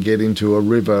that and get into a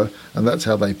river, and that's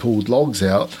how they pulled logs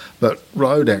out. But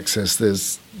road access,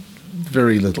 there's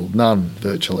very little, none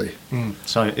virtually.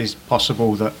 So it is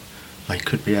possible that they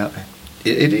could be out there.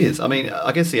 It is. I mean,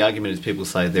 I guess the argument is people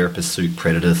say they're a pursuit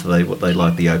predator, so they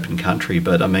like the open country.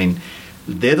 But I mean,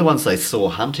 they're the ones they saw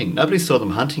hunting. Nobody saw them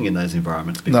hunting in those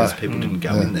environments because people didn't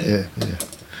go in there. Yeah.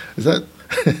 Is that?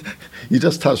 You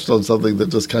just touched on something that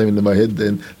just came into my head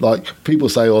then. Like, people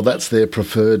say, oh, that's their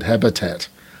preferred habitat,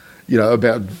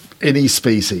 about any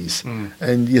species.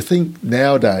 And you think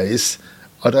nowadays,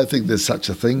 I don't think there's such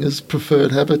a thing as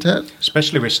preferred habitat.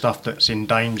 Especially with stuff that's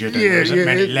enendangered and Yeah, there isn't yeah,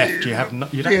 many it- left. You have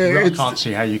I can't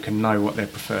see how you can know what their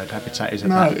preferred habitat is at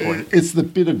No, that point. it's the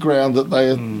bit of ground that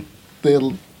they're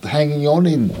hanging on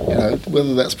in,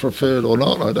 whether that's preferred or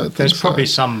not, I don't think There's so. probably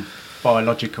some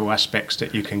biological aspects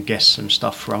that you can guess some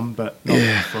stuff from, but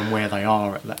not from where they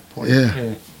are at that point.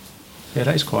 Yeah. Yeah,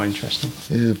 that is quite interesting.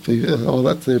 Oh,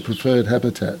 that's their preferred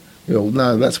habitat.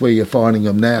 No, that's where you're finding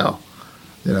them now.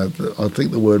 I think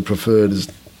the word preferred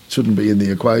shouldn't be in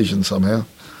the equation somehow.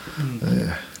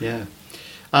 Yeah.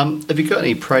 Have you got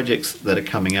any projects that are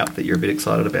coming up that you're a bit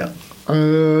excited about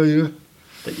Yeah.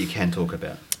 that you can talk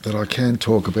about? That I can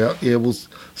talk about. Yeah, well,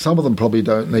 some of them probably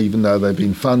don't even know they've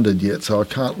been funded yet, so I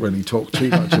can't really talk too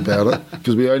much about it,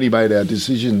 because we only made our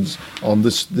decisions on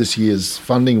this year's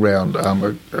funding round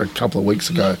a couple of weeks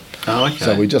ago. Oh, okay.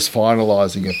 So we're just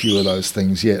finalising a few of those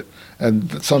things yet.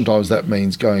 And sometimes that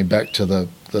means going back to the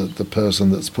person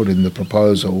that's put in the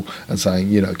proposal and saying,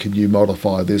 can you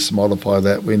modify this, modify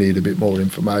that? We need a bit more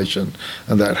information,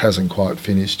 and that hasn't quite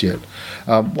finished yet.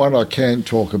 One I can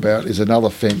talk about is another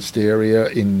fenced area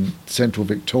in central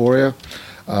Victoria,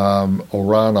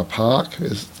 Orana Park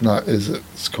is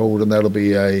it's called, and that'll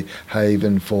be a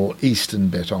haven for eastern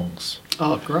bettongs.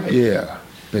 Oh, great. Yeah,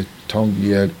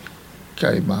 Betongia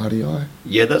Marii.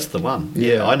 Yeah, that's the one.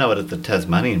 Yeah, I know it as the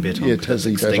Tasmanian bettong. Yeah, because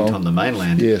it's Tassie extinct bettong. on the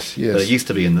mainland. Yes. But it used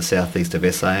to be in the southeast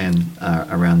of SA and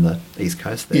around the east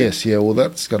coast there. Yes, well,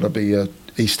 that's going to be a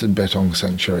eastern bettong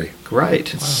sanctuary.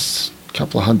 Great. It's a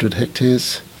couple of 100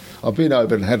 hectares. I've been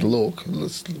over and had a look.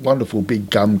 It's wonderful big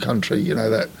gum country, you know,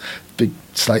 that big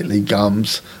stately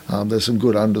gums. There's some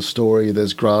good understory.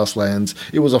 There's grasslands.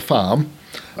 It was a farm,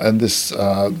 and this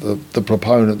the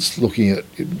proponents looking at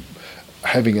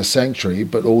having a sanctuary,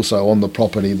 but also on the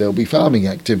property there'll be farming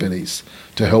activities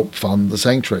to help fund the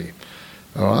sanctuary.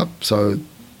 All right, so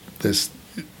there's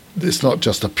not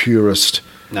just a purist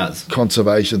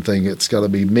conservation thing. It's got to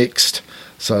be mixed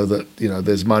so that, you know,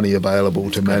 there's money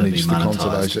available to manage the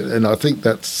conservation. And I think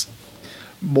that's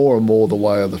more and more the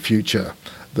way of the future.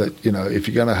 That, you know, if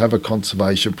you're going to have a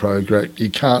conservation project,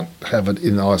 you can't have it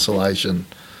in isolation.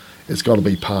 It's got to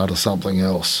be part of something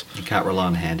else. You can't rely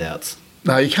on handouts.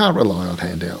 No, you can't rely on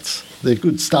handouts. They're a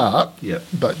good start, Yep.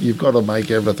 but you've got to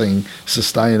make everything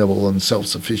sustainable and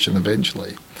self-sufficient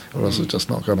eventually, or else it's just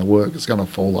not going to work. It's going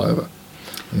to fall over.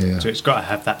 Yeah, So it's got to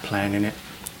have that plan in it.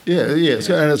 yeah.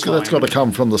 That's got to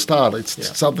come from the start.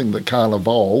 It's something that can't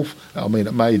evolve. I mean,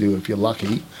 it may do if you're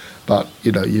lucky, but,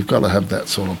 you know, you've got to have that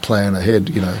sort of plan ahead,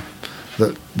 you know,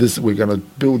 that we're going to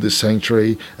build this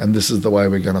sanctuary and this is the way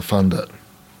we're going to fund it.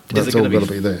 That's all got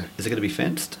to be there. Is it going to be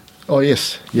fenced? Oh,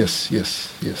 yes.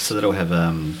 So that'll have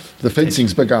The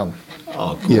fencing's begun.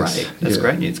 Oh, great! Yes, That's yeah,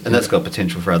 great news, and that's got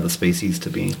potential for other species to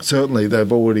be. Certainly,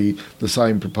 the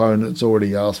same proponents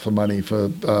already asked for money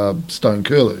for stone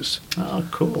curlews. Oh,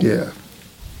 cool! Yeah.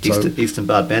 So, Eastern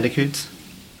barred bandicoots.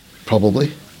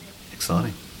 probably.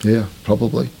 Exciting. Yeah,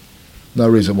 probably. No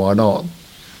reason why not.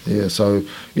 Yeah, so,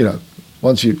 you know,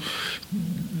 once you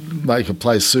make a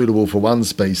place suitable for one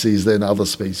species, then other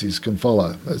species can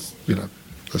follow. That's, you know,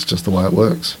 that's just the way it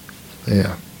works.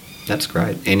 Yeah. That's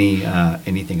great.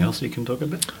 Anything else you can talk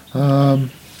about?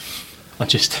 I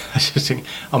just think,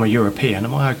 I'm a European.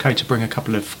 Am I okay to bring a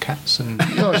couple of cats and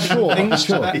No, sure, things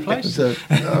sure. to that place?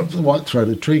 There's a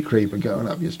white-throated tree creeper going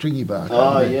up your stringy bark.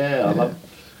 I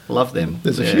love them.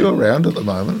 There's a few around at the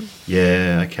moment.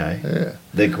 Yeah. Okay. Yeah.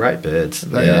 They're great birds.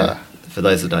 They are. For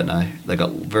those that don't know, they've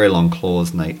got very long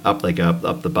claws, and they go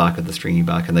up the bark of the stringy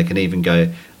bark, and they can even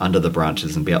go under the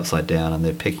branches and be upside down, and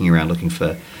they're pecking around looking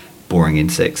for boring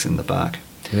insects in the bark.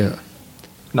 Yeah.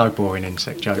 No boring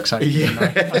insect jokes. I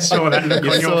saw that look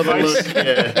on your face.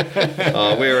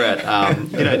 Yeah. We're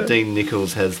at, Dean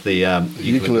Nichols has the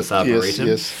Eucalyptus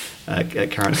Arboretum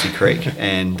at Currency Creek,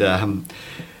 and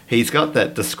he's got the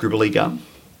scribbly gum.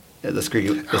 The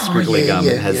scriggly gum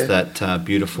has that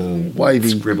beautiful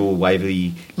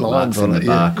wavy lines marks on the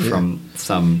bark yeah. from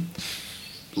some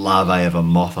larvae of a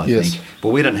moth, I think. But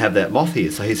we don't have that moth here,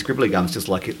 so his scribbly gums just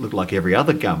looked like every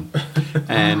other gum.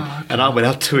 And I went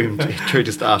up to him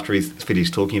just after he's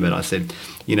finished talking about it. I said,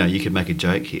 you know, you could make a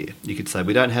joke here. You could say,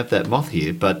 we don't have that moth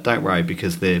here, but don't worry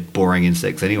because they're boring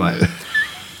insects anyway.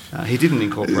 He didn't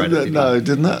incorporate it. No,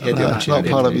 didn't it? Yeah, No, it's not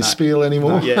part of his spiel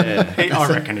anymore. Yeah. I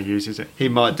reckon he uses it. He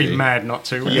might be do. mad not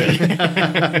to.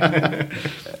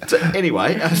 So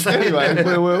anyway,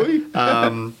 Where were we?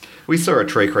 we saw a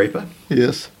tree creeper.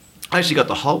 Yes. I actually got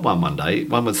the whole one day.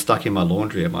 One was stuck in my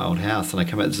laundry at my old house, and I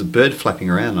came out. There's a bird flapping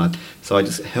around, so I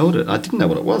just held it. I didn't know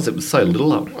what it was. It was so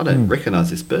little. I don't recognise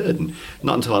this bird, and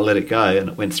not until I let it go, and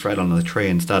it went straight onto the tree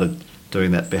and started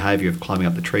doing that behaviour of climbing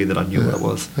up the tree that I knew what it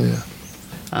was. Yeah.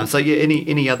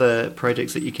 Any other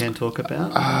projects that you can talk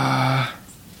about?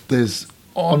 There's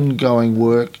ongoing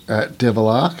work at Devil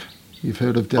Ark. You've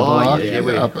heard of Devil Ark? Yeah,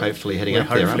 we're hopefully heading up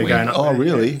there, aren't we? Going up Oh, there.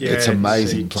 really? Yeah, It's an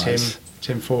amazing see place.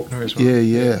 Tim Faulkner as well.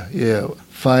 Yeah.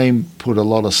 Fame put a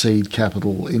lot of seed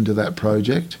capital into that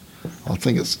project. I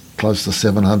think it's close to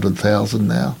 700,000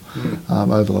 now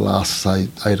over the last, say,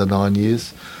 8 or 9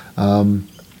 years. And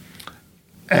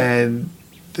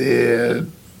they're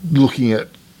looking at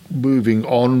moving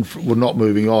on, well, not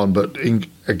moving on, but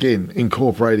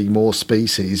incorporating more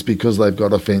species because they've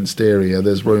got a fenced area.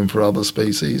 There's room for other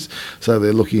species. So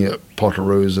they're looking at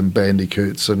potoroos and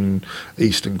bandicoots and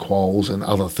eastern quolls and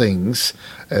other things.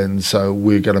 And so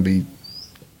we're going to be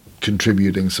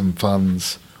contributing some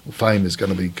funds. Fame is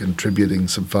going to be contributing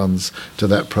some funds to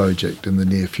that project in the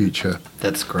near future.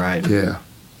 That's great. Yeah,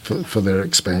 for their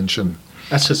expansion.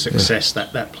 That's a success,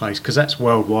 that place, because that's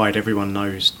worldwide. Everyone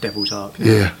knows Devil's Ark.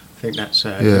 Yeah. I think that's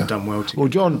they've done well together. Well,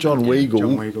 John Weagle,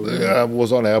 John Weagle,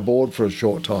 was on our board for a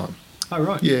short time. Oh,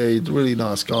 right. Yeah, he's a really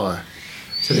nice guy.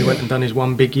 So he went and done his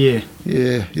one big year.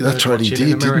 Yeah, that's right, he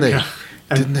Watching in did, didn't he? America.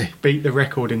 And Didn't he? beat the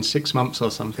record in 6 months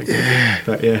or something. Yeah.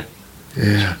 But yeah,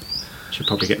 Yeah. should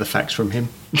probably get the facts from him.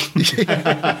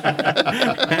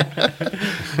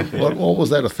 What was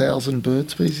that, 1,000 bird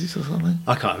species or something?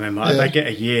 I can't remember. Yeah. They get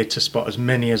a year to spot as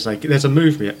many as they can. There's a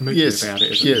movie Yes, about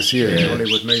it, isn't yes, there? yeah.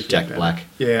 Hollywood movie. Jack about Black.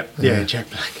 it. Yeah, Jack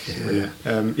Black.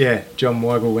 Yeah, John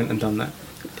Weigel went and done that.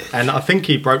 And I think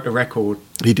he broke the record.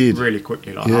 He did. Really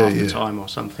quickly, like Yeah, half the yeah. time or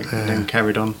something, and then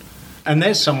carried on. And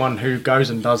there's someone who goes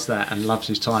and does that and loves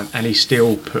his time, and he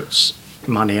still puts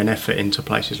money and effort into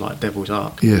places like Devil's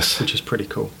Ark. Yes. Which is pretty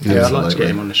cool. Yeah, Yeah, I'd like to absolutely.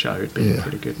 get him on the show. It'd be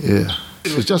pretty good. Yeah.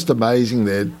 It was just amazing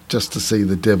there just to see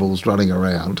the devils running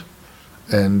around.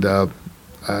 And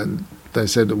they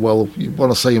said, well, you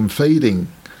want to see them feeding.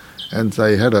 And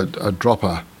they had a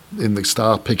dropper in the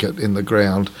star picket in the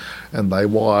ground, and they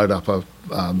wired up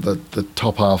the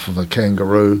top half of a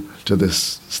kangaroo to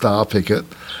this star picket,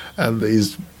 and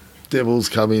these devils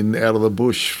come in out of the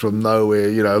bush from nowhere,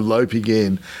 loping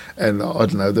in, and I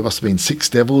don't know, there must have been 6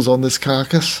 devils on this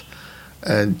carcass,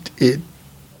 and it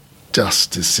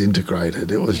just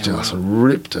disintegrated. It was just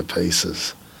ripped to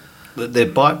pieces. Their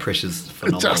bite pressure's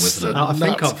phenomenal, Just isn't it?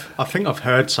 nuts. I think I've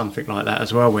heard something like that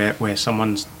as well, where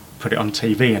someone's put it on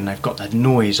TV and they've got that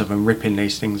noise of them ripping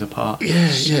these things apart. Yeah,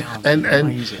 It yeah, sounds and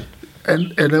amazing.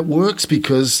 and it works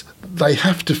because they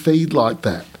have to feed like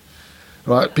that,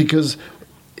 right? Because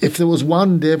if there was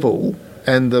one devil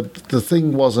and the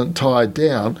thing wasn't tied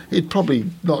down, he'd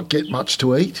probably not get much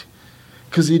to eat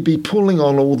because he'd be pulling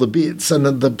on all the bits and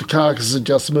then the carcass would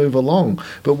just move along.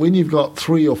 But when you've got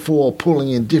 3 or 4 pulling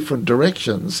in different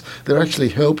directions, they're actually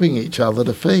helping each other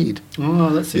to feed Oh,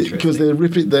 that's because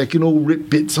interesting. they can all rip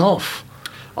bits off.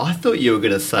 I thought you were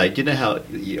going to say, do you know how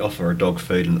you offer a dog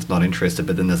food and it's not interested,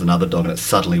 but then there's another dog and it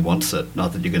suddenly wants it?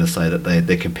 Not that you're going to say that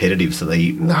they're competitive, so they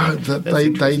eat more. No, That's they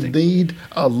interesting. need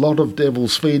a lot of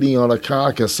devils feeding on a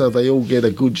carcass so they all get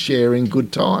a good sharing,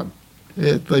 good time.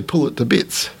 Yeah, they pull it to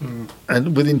bits.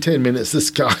 And within 10 minutes, this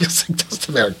carcass is just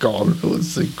about gone. It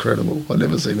was incredible. I've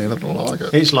never seen anything like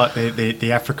it. It's like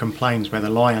the African plains where the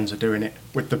lions are doing it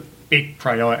with the big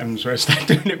prey items, whereas they're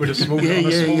doing it with a smaller, Yeah, on a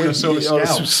yeah, smaller yeah, sort of yeah, on a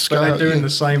scale. scale, But they're doing yeah. the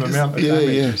same amount of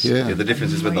damage. Yeah, the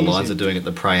difference is when the lions are doing it,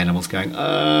 the prey animals going,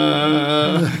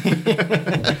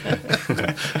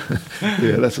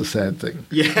 Yeah, that's a sad thing.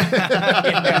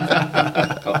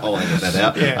 I'll edit that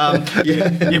out.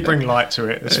 Yeah. You bring light to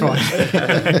it, it's fine.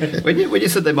 When you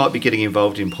said they might be getting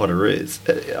involved in potteroos,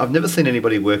 I've never seen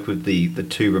anybody work with the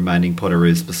 2 remaining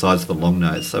potteroos besides the long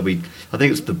nose. So I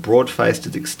think it's the broad-faced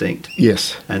is extinct,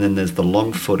 Yes. and then there's the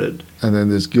long-footed And then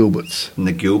there's Gilbert's. and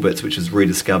the Gilberts, which was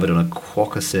rediscovered on a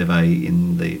quokka survey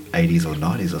in the 80s or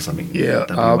 90s or something. Yeah.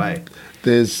 WA.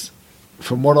 There's,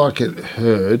 from what I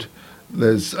heard,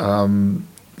 there's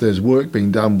work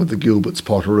being done with the Gilbert's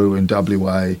Potteroo in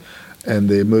WA, and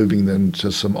they're moving them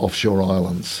to some offshore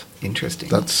islands. Interesting.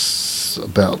 That's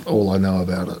about all I know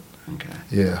about it.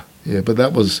 okay. Yeah, but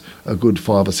that was a good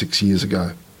 5 or 6 years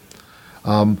ago.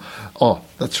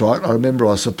 That's right. I remember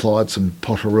I supplied some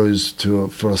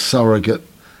potteroos for a surrogate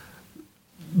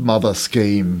mother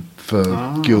scheme for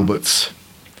Gilbert's.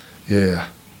 Yeah,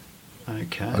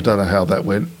 Okay. I don't know how that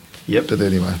went. Yep. But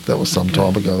anyway, that was some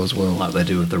time ago as well. Like they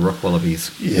do with the rock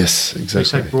wallabies. Yes, You exactly.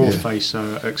 say broadface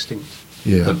are extinct.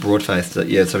 Yeah. The broad-faced,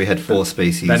 so we had 4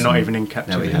 species. They're not and even in Now we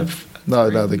captivity. have... No,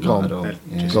 they're not gone. at all. They're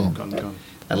Yeah. just Gone. gone.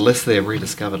 Unless they're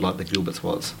rediscovered like the Gilberts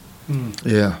was.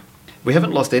 Yeah. We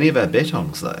haven't lost any of our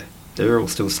betongs, though. They're all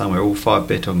still somewhere. All 5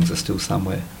 betongs are still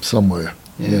somewhere. Somewhere.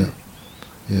 Yeah.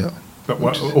 Yeah. But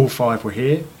all 5 were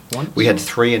here once? We had or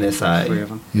 3 in SA. 3 of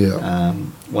them. Yeah.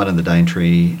 1 in the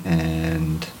Daintree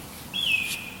and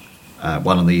 1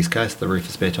 on the East Coast, the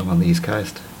Rufus Betong on the East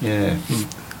Coast. Yeah.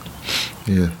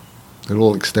 Yeah. They're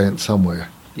all extant somewhere.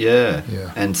 Yeah.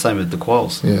 Yeah. And same with the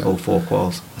quolls. Yeah. All 4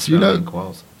 quolls. Do you know- Australian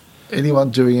quolls. Anyone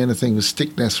doing anything with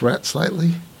stick nest rats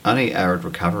lately? Only arid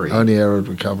recovery. Only arid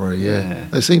recovery, yeah. Yeah.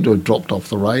 They seem to have dropped off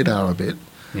the radar a bit.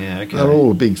 Yeah, okay. They were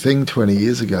all a big thing 20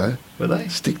 years ago. Were they?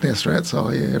 Stick nest rats, oh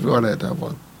yeah, everyone had to have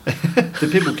one. Do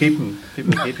people keep them?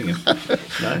 People are keeping them?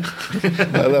 No?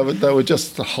 No, they were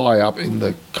just high up in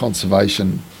the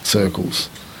conservation circles.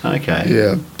 Okay.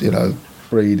 Yeah,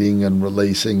 breeding and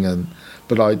releasing,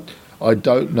 but I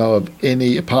don't know of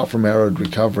any, apart from arid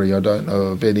recovery, I don't know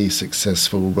of any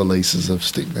successful releases of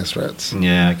stick nest rats.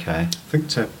 Yeah, okay. I think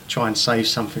to try and save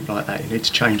something like that, you need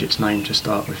to change its name to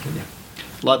start with, don't you?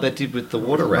 Like they did with the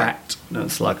water rat. Rat. No,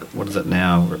 it's like, what is it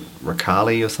now?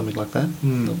 Rakali or something like that?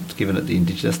 Given it the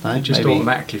indigenous name. Just maybe?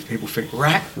 automatically, if people think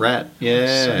rat. Rat, Save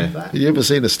yeah. that. Have you ever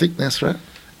seen a stick nest rat?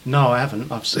 No, I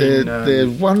haven't. I've seen. They're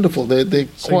wonderful. They're seen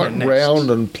quite their nests. round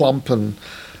and plump, and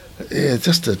yeah,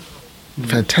 just a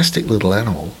fantastic little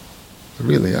animal. They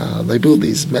really are. They build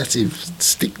these massive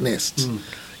stick nests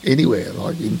anywhere,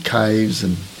 like in caves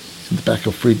and in the back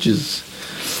of fridges.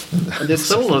 And there's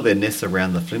still a lot of their nests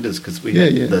around the Flinders because we Yeah,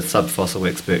 had yeah. the subfossil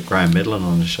expert Graham Medlin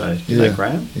on the show. Do you know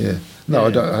Graham? Yeah. No,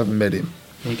 Yeah. I haven't met him.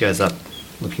 He goes up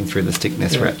looking through the stick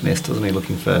nest rat nest, doesn't he?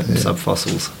 Looking for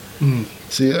subfossils.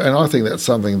 See, and I think that's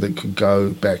something that could go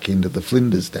back into the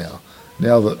Flinders now.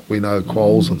 Now that we know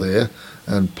quolls are there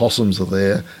and possums are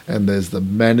there, and there's the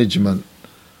management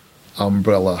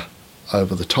umbrella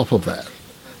over the top of that,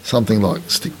 something like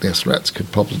stick nest rats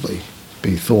could probably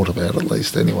be thought about, at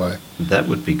least anyway. That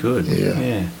would be good.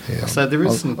 Yeah. So there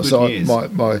is some good news.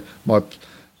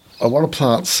 I want to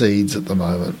plant seeds at the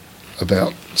moment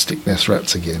about stick nest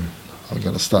rats again. I'm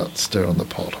going to start stirring the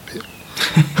pot a bit.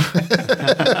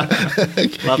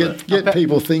 Get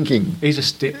people thinking. He's a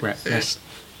stick rat nest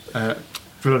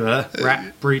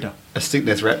rat breeder. A stick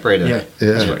nest rat breeder. Yeah,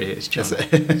 Yeah. that's what it is, John.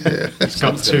 He's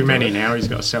got too many now. He's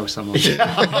got to sell some of them.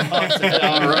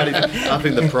 Alrighty,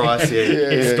 upping the price.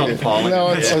 Yeah, stockpiling. No,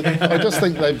 I just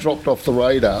think they've dropped off the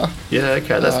radar Yeah,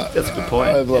 okay, that's a good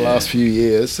point. over the last few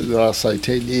years, the last, say,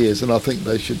 10 years, and I think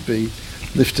they should be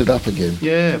lifted up again.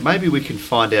 Yeah, maybe we can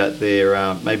find out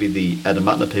there. Maybe the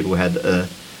Adamutna people had a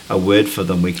word for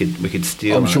them. We could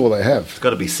steal. I'm them. sure they have. It's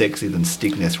got to be sexy than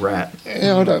stick nest rat.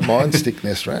 Yeah, I don't mind stick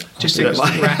nest rat. Just Yeah. it's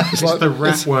the rat, It's it's like- the rat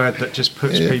it's- word that just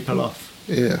puts Yeah. people off.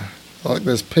 Yeah, like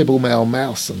there's pebble mouth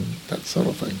mouse and that sort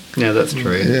of thing. Yeah, that's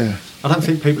true. Yeah. I don't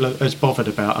think people are as bothered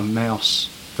about a mouse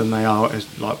than they are as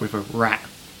like with a rat.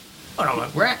 I don't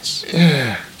like rats.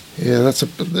 Yeah, it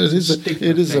is Stigma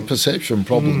a thing. perception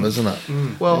problem, isn't it?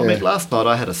 Well, I Yeah. mean, last night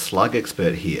I had a slug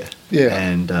expert here. Yeah.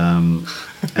 And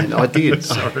I did.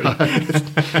 Sorry.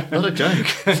 Not a joke.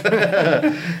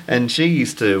 And she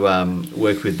used to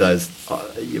work with those.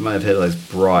 You may have heard of those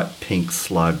bright pink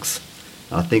slugs.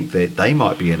 I think that they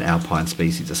might be an alpine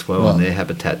species as well, Right. and their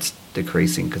habitat's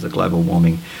decreasing because of global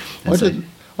warming. And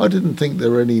I didn't think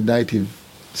there were any native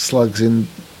slugs in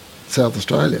South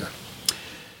Australia.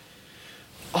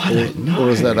 I don't know. Or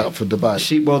is that up for debate?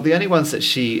 The only ones that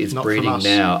she is Not from breeding us.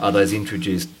 now are those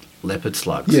introduced leopard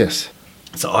slugs. Yes,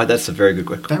 So that's a very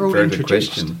good, They're all very good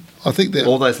introduced. question. I think that.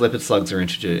 All those leopard slugs are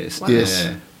introduced. Yes.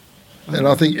 Yeah. And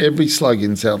I think every slug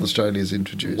in South Australia is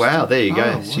introduced. Wow, there you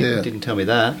go. Oh, She wow. didn't tell me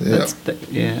that.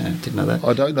 Yeah. Didn't know that.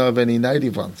 I don't know of any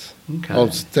native ones. Okay.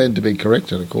 I'll stand to be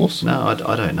corrected, of course. No, I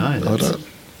don't know. don't.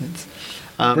 It's,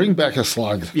 Bring back a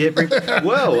slug. yeah,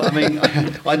 well, I mean,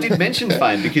 I did mention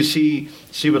Fame because she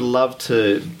would love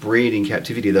to breed in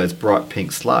captivity those bright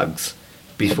pink slugs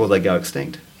before they go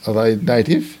extinct. Are they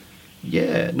native?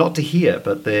 Yeah, not to here,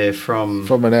 but they're from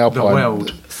From an alpine. The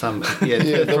world. some Yeah,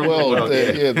 the from world.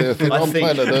 They're I on think-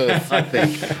 planet Earth. I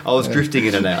think I was drifting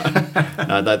in and out.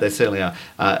 No, they certainly are.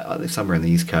 I think somewhere in the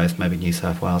East Coast, maybe New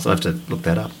South Wales. I will have to look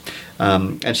that up.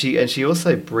 And she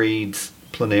also breeds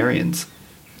planarians.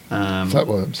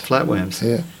 Flatworms. Flatworms.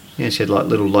 Yeah. Yeah, she had like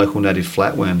little local native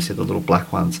flatworms. She had the little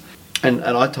black ones. And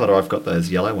I told her I've got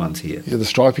those yellow ones here. Yeah, the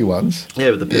stripy ones.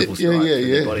 Yeah, with the purple Yeah, stripes yeah, in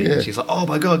their yeah, body. yeah. And she's like, oh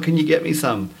my God, can you get me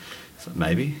some? So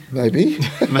maybe. Maybe. You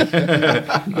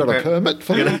got a permit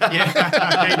for them?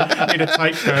 Yeah, need a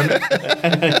take permit.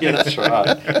 Yeah, that's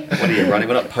right. What are you running?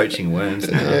 We're not poaching worms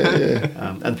now.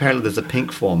 And apparently there's a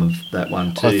pink form of that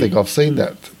one too. I think I've seen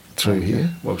that through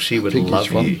here. Well, she would Pinkish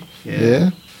love one. you.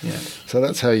 Yeah. Yeah. So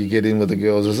that's how you get in with the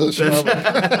girls, is it? Shove me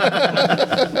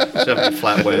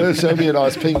flatworm. Show me a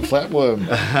nice pink flatworm.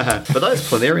 But those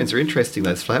planarians are interesting,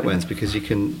 those flatworms, because you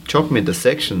can chop them into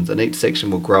sections and each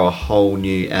section will grow a whole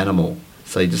new animal.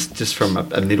 So just from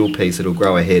a middle piece, it'll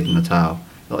grow a head and a tail.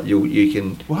 Like you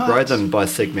can What? grow them by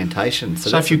segmentation. So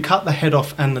that's if you cut the head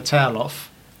off and the tail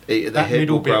off, the that head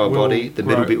middle will grow a bit will body, the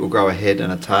middle grow. bit will grow a head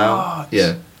and a tail. What?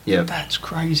 Yeah. that's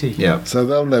crazy. Yeah. So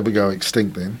they'll never go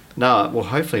extinct then. No, well,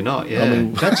 hopefully not. Yeah. I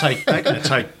mean, They're going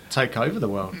to take over the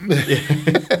world.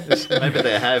 maybe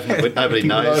they have, but nobody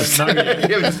knows. knows. No, yeah.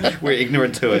 Yeah, we're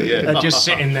ignorant to it. Yeah. They're just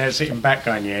sitting back,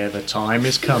 going, "Yeah, the time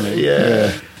is coming."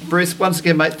 Yeah. Bruce, once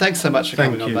again, mate, thanks so much for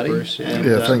Thank coming on, you, buddy. Bruce. And,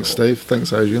 Yeah, thanks, Steve.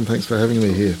 Thanks, Adrian. Thanks for having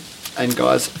me here. And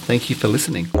guys, thank you for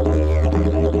listening.